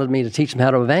people wanted me to teach them how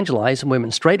to evangelize, and we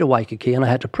went straight to Waikiki, and I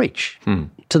had to preach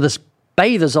to this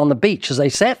bathers on the beach as they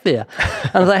sat there.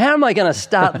 And I was like, how am I going to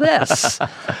start this?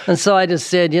 And so I just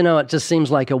said, it just seems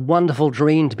like a wonderful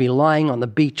dream to be lying on the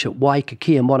beach at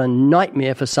Waikiki, and what a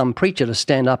nightmare for some preacher to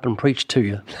stand up and preach to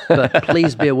you. But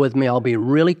please bear with me. I'll be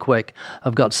really quick.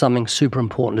 I've got something super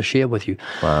important to share with you.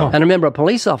 Wow. And I remember a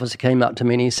police officer came up to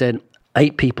me and he said,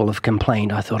 8 people have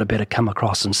complained. I thought I'd better come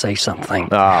across and say something.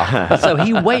 So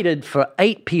he waited for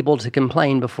 8 people to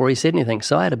complain before he said anything.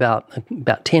 So I had about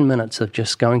 10 minutes of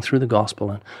just going through the gospel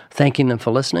and thanking them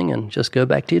for listening, and just go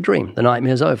back to your dream. The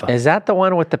nightmare's over. Is that the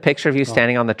one with the picture of you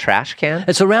standing on the trash can?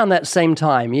 It's around that same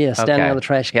time, standing on the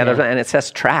trash can. Yeah, and it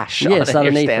says trash on it.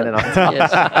 Underneath you're standing on top.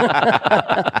 Yes.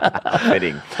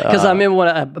 Fitting. Because I remember when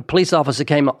a police officer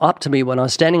came up to me when I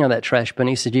was standing on that trash bin.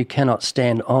 He said, "You cannot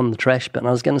stand on the trash bin."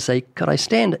 I was going to say, could I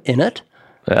stand in it?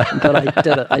 But I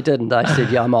didn't. I said,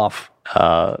 yeah, I'm off.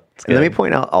 Let me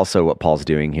point out also what Paul's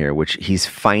doing here, which he's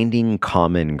finding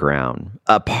common ground.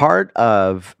 A part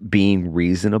of being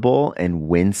reasonable and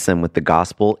winsome with the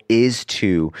gospel is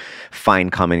to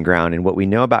find common ground. And what we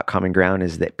know about common ground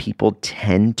is that people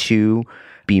tend to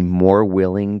be more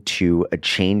willing to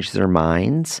change their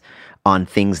minds on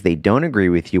things they don't agree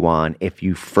with you on if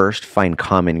you first find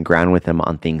common ground with them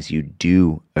on things you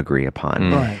do agree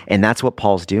upon. Right. And that's what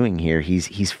Paul's doing here.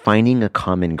 He's finding a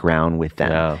common ground with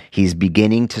them. Yeah. He's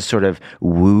beginning to sort of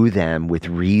woo them with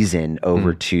reason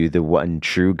over to the one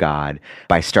true God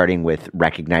by starting with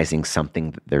recognizing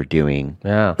something that they're doing.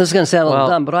 Yeah. This is going to sound a little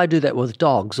dumb, but I do that with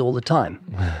dogs all the time.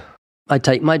 I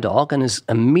take my dog, and there's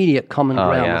immediate common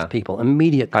ground with people.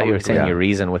 Immediate common ground. I thought you were saying you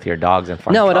reason with your dogs and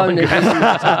find No, I common don't.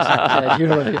 ground.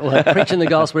 You're preaching the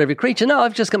gospel to every creature. No,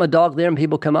 I've just got my dog there, and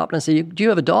people come up and say, "Do you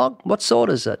have a dog? What sort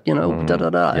is it?"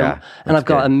 Yeah, and I've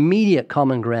got immediate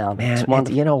common ground. Man,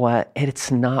 you know what?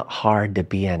 It's not hard to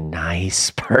be a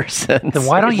nice person. Then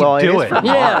why don't you do it?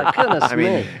 Yeah, goodness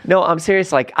me. No, I'm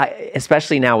serious. Like,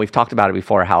 especially now, we've talked about it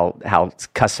before, how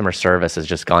customer service has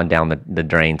just gone down the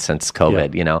drain since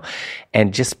COVID,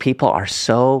 And just people are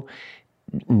so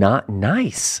not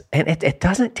nice. And it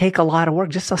doesn't take a lot of work.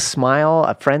 Just a smile,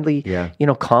 a friendly,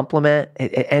 compliment.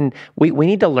 And we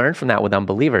need to learn from that with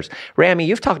unbelievers. Ray, I mean,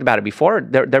 you've talked about it before.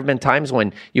 There have been times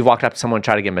when you've walked up to someone and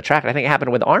tried to give him a tract. I think it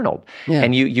happened with Arnold. Yeah.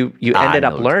 And you ended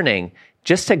up learning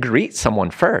just to greet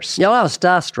someone first. Yeah, well, I was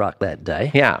starstruck that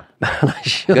day. Yeah.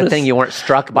 Good thing you weren't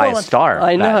struck by a star.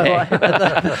 I know.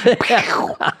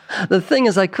 The thing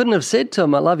is, I couldn't have said to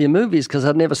him, "I love your movies," because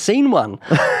I'd never seen one.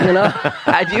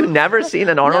 Had you never seen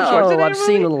an Arnold Schwarzenegger I've movie?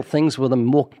 seen little things with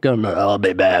him going, "I'll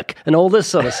be back," and all this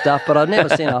sort of stuff, but I've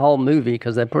never seen a whole movie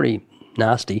because they're pretty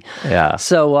nasty. Yeah.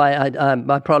 So I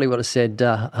probably would have said,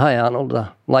 "Hi, Arnold,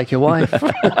 like your wife."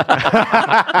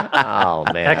 Oh,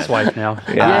 man. Ex-wife now.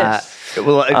 Yes.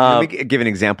 Well, let me give an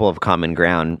example of common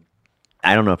ground.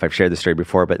 I don't know if I've shared this story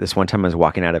before, but this one time I was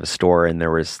walking out of a store and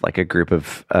there was like a group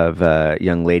of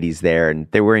young ladies there, and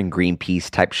they were wearing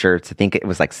Greenpeace type shirts. I think it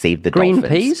was like Save the Green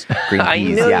Dolphins. Peas? Green I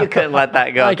Peas, knew yeah. you couldn't let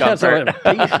that go.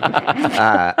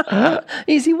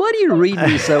 Easy, why do you read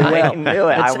me so well? I knew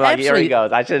it. I'm like, here he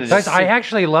goes. I should have Guys, just... I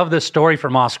actually love this story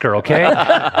from Oscar, okay?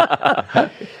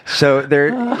 So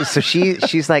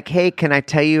she's like, "Hey, can I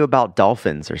tell you about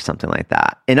dolphins or something like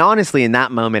that?" And honestly, in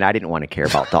that moment, I didn't want to care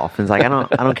about dolphins. Like, I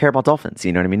don't care about dolphins.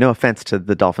 You know what I mean? No offense to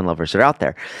the dolphin lovers that are out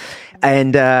there.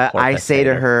 And I say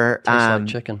to her, Tastes like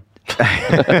chicken.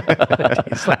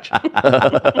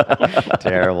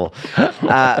 Terrible.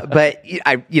 But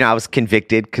I was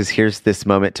convicted because here's this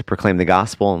moment to proclaim the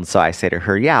gospel. And so I say to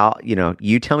her, "Yeah,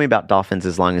 you tell me about dolphins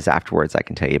as long as afterwards I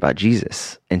can tell you about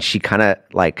Jesus." And she kind of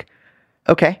like,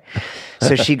 okay.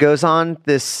 So she goes on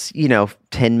this,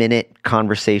 10-minute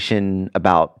conversation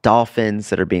about dolphins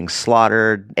that are being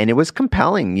slaughtered. And it was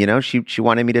compelling. She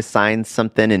wanted me to sign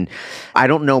something. And I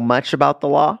don't know much about the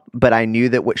law, but I knew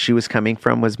that what she was coming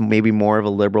from was maybe more of a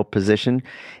liberal position.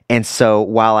 And so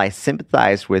while I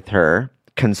sympathized with her,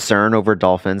 concern over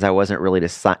dolphins. I wasn't really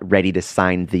ready to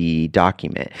sign the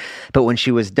document. But when she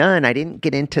was done, I didn't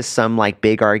get into some like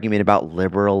big argument about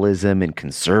liberalism and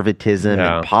conservatism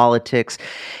and politics.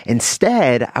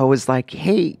 Instead, I was like,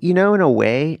 hey, in a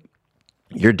way,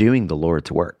 you're doing the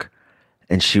Lord's work.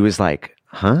 And she was like,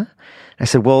 huh? I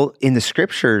said, well, in the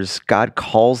scriptures, God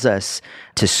calls us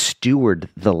to steward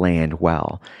the land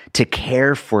well, to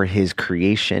care for his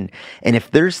creation. And if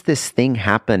there's this thing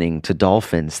happening to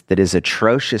dolphins that is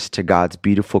atrocious to God's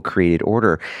beautiful created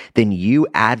order, then you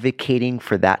advocating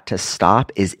for that to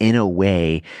stop is in a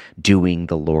way doing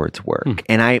the Lord's work.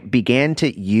 And I began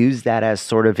to use that as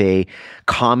sort of a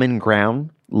common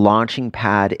ground launching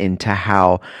pad into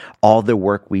how all the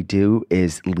work we do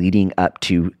is leading up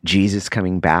to Jesus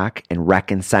coming back and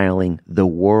reconciling the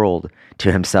world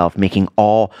to himself, making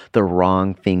all the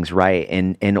wrong things right.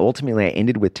 And ultimately I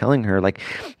ended with telling her, like,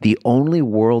 the only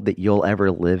world that you'll ever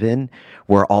live in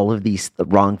where all of these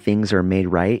wrong things are made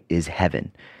right is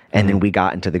heaven. And then we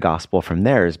got into the gospel from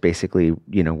there is basically,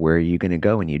 where are you going to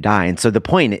go when you die? And so the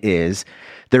point is,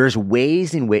 there's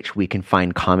ways in which we can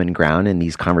find common ground in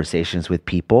these conversations with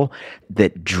people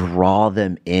that draw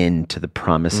them into the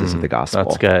promises of the gospel.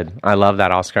 That's good. I love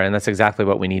that, Oscar. And that's exactly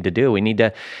what we need to do. We need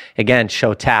to, again,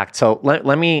 show tact. So let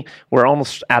me, we're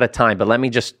almost out of time, but let me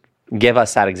just give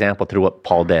us that example through what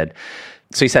Paul did.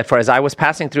 So he said, for as I was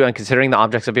passing through and considering the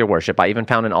objects of your worship, I even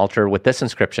found an altar with this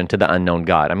inscription to the unknown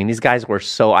God. I mean, these guys were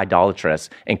so idolatrous.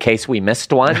 In case we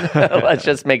missed one, let's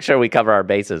just make sure we cover our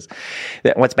bases.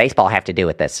 What's baseball have to do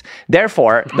with this?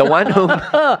 Therefore, the one whom...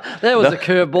 That was a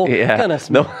curveball. Yeah.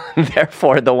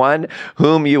 Therefore, the one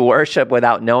whom you worship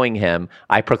without knowing him,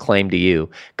 I proclaim to you.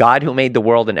 God who made the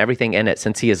world and everything in it,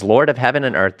 since he is Lord of heaven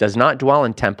and earth, does not dwell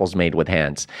in temples made with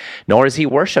hands, nor is he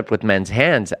worshipped with men's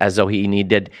hands as though he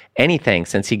needed anything,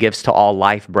 since he gives to all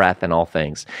life, breath, and all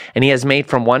things. And he has made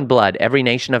from one blood every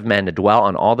nation of men to dwell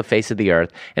on all the face of the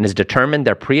earth, and has determined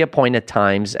their pre-appointed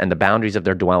times and the boundaries of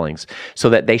their dwellings, so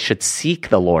that they should seek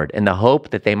the Lord in the hope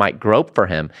that they might grope for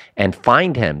him and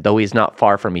find him, though he is not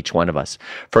far from each one of us.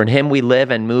 For in him we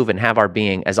live and move and have our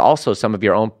being, as also some of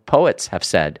your own poets have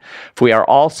said. For we are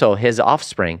also his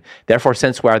offspring. Therefore,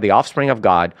 since we are the offspring of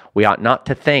God, we ought not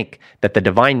to think that the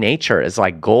divine nature is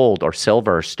like gold or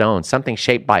silver or stone, something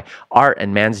shaped by art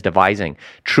and man's devising.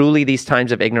 Truly, these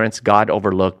times of ignorance God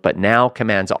overlooked, but now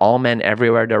commands all men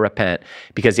everywhere to repent,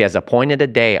 because he has appointed a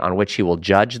day on which he will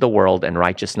judge the world in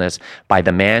righteousness by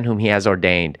the man whom he has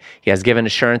ordained. He has given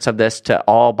assurance of this to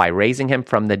all by raising him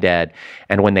from the dead.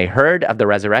 And when they heard of the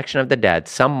resurrection of the dead,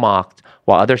 some mocked,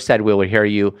 while others said, we will hear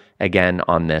you again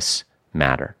on this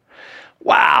matter.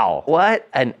 Wow, what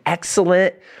an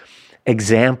excellent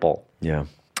example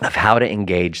of how to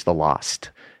engage the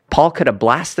lost. Paul could have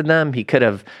blasted them. He could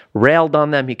have railed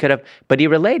on them. But he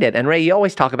related. And Ray, you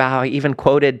always talk about how he even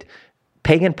quoted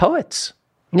pagan poets.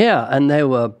 Yeah, and they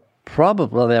were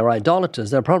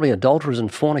idolaters. They were probably adulterers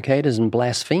and fornicators and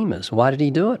blasphemers. Why did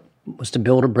he do it? It was to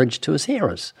build a bridge to his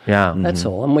hearers. Yeah. That's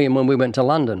all. And when we went to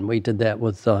London, we did that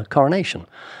with Coronation,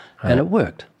 and it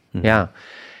worked. Yeah.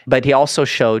 But he also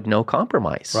showed no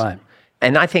compromise. Right.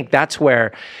 And I think that's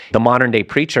where the modern day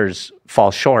preachers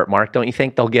fall short, Mark. Don't you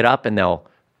think? They'll get up and they'll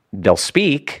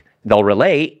speak, they'll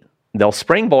relate, they'll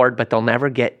springboard, but they'll never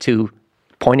get to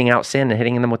pointing out sin and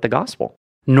hitting them with the gospel.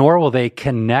 Nor will they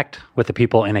connect with the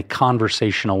people in a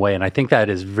conversational way. And I think that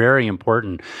is very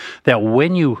important, that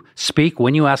when you speak,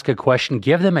 when you ask a question,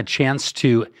 give them a chance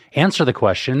to answer the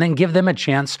question, and then give them a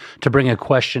chance to bring a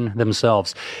question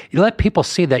themselves. You let people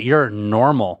see that you're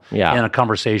normal in a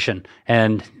conversation,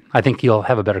 and I think you'll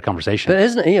have a better conversation. But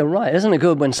isn't it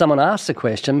good when someone asks a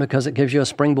question, because it gives you a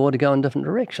springboard to go in different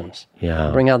directions?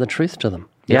 Yeah. Bring out the truth to them.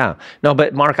 Yeah. No,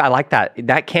 but Mark, I like that.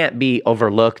 That can't be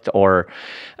overlooked or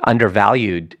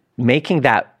undervalued. Making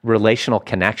that relational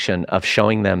connection of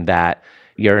showing them that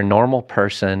you're a normal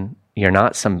person, you're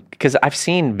not because I've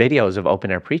seen videos of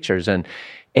open air preachers and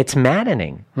it's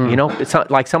maddening. It's not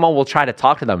like someone will try to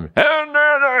talk to them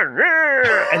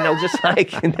and they'll just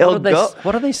go.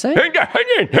 What are they saying?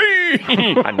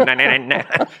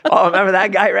 Oh, remember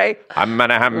that guy, Ray?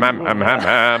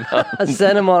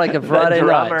 Santa Monica Friday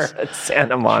nights.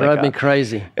 Santa Monica. Drove me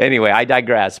crazy. Anyway, I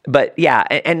digress. But yeah,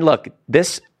 and look,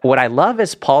 what I love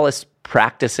is Paul is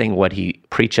practicing what he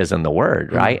preaches in the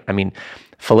Word, right? I mean,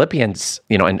 Philippians,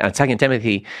 and 2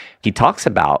 Timothy, he talks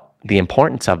about the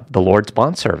importance of the Lord's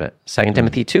bondservant. 2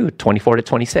 Timothy 2, 24 to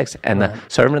 26. And the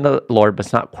servant of the Lord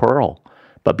must not quarrel,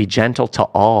 but be gentle to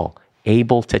all,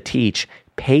 able to teach,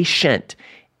 patient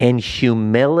in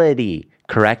humility,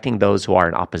 correcting those who are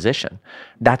in opposition.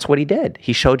 That's what he did.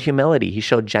 He showed humility. He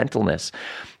showed gentleness.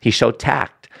 He showed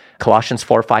tact. Colossians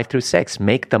 4:5-6.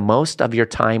 Make the most of your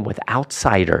time with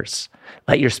outsiders.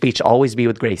 Let your speech always be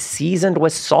with grace, seasoned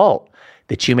with salt,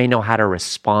 that you may know how to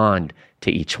respond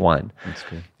to each one. That's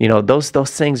good. You know, those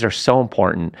things are so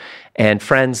important. And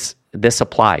friends, this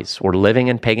applies. We're living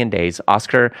in pagan days.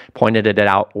 Oscar pointed it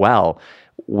out well.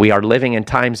 We are living in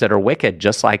times that are wicked,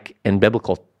 just like in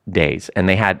biblical days. And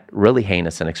they had really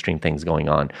heinous and extreme things going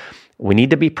on. We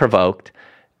need to be provoked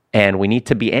and we need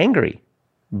to be angry,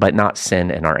 but not sin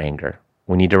in our anger.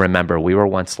 We need to remember we were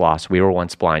once lost, we were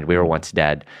once blind, we were once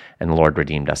dead, and the Lord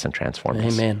redeemed us and transformed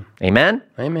us. Amen. Amen?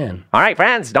 Amen. All right,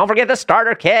 friends, don't forget the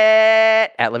starter kit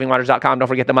at livingwaters.com. Don't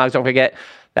forget the mugs. Don't forget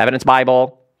the Evidence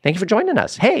Bible. Thank you for joining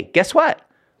us. Hey, guess what?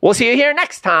 We'll see you here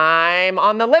next time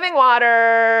on the Living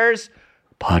Waters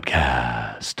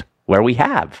podcast, where we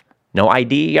have no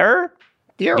idea.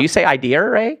 Do you say idea,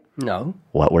 Ray? No.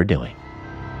 What we're doing.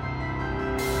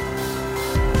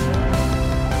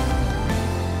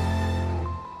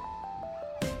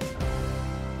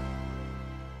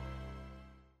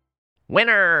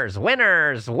 Winners,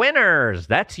 winners, winners.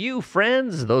 That's you,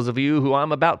 friends. Those of you who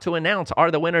I'm about to announce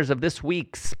are the winners of this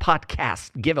week's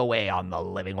podcast giveaway on the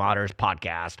Living Waters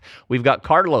podcast. We've got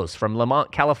Carlos from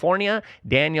Lamont, California,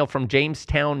 Daniel from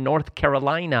Jamestown, North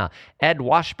Carolina, Ed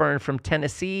Washburn from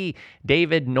Tennessee,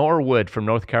 David Norwood from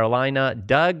North Carolina,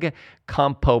 Doug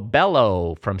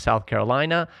Campobello from South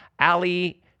Carolina,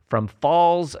 Ali from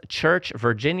Falls Church,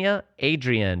 Virginia,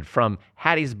 Adrian from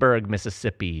Hattiesburg,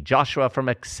 Mississippi, Joshua from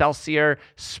Excelsior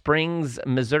Springs,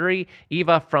 Missouri,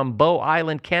 Eva from Bow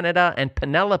Island, Canada, and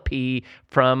Penelope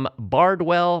from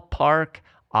Bardwell Park,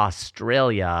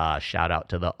 Australia. Shout out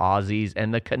to the Aussies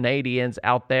and the Canadians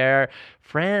out there.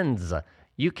 Friends,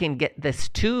 you can get this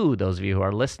too. Those of you who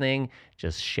are listening,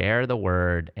 just share the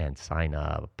word and sign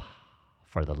up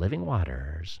for the Living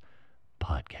Waters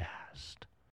podcast.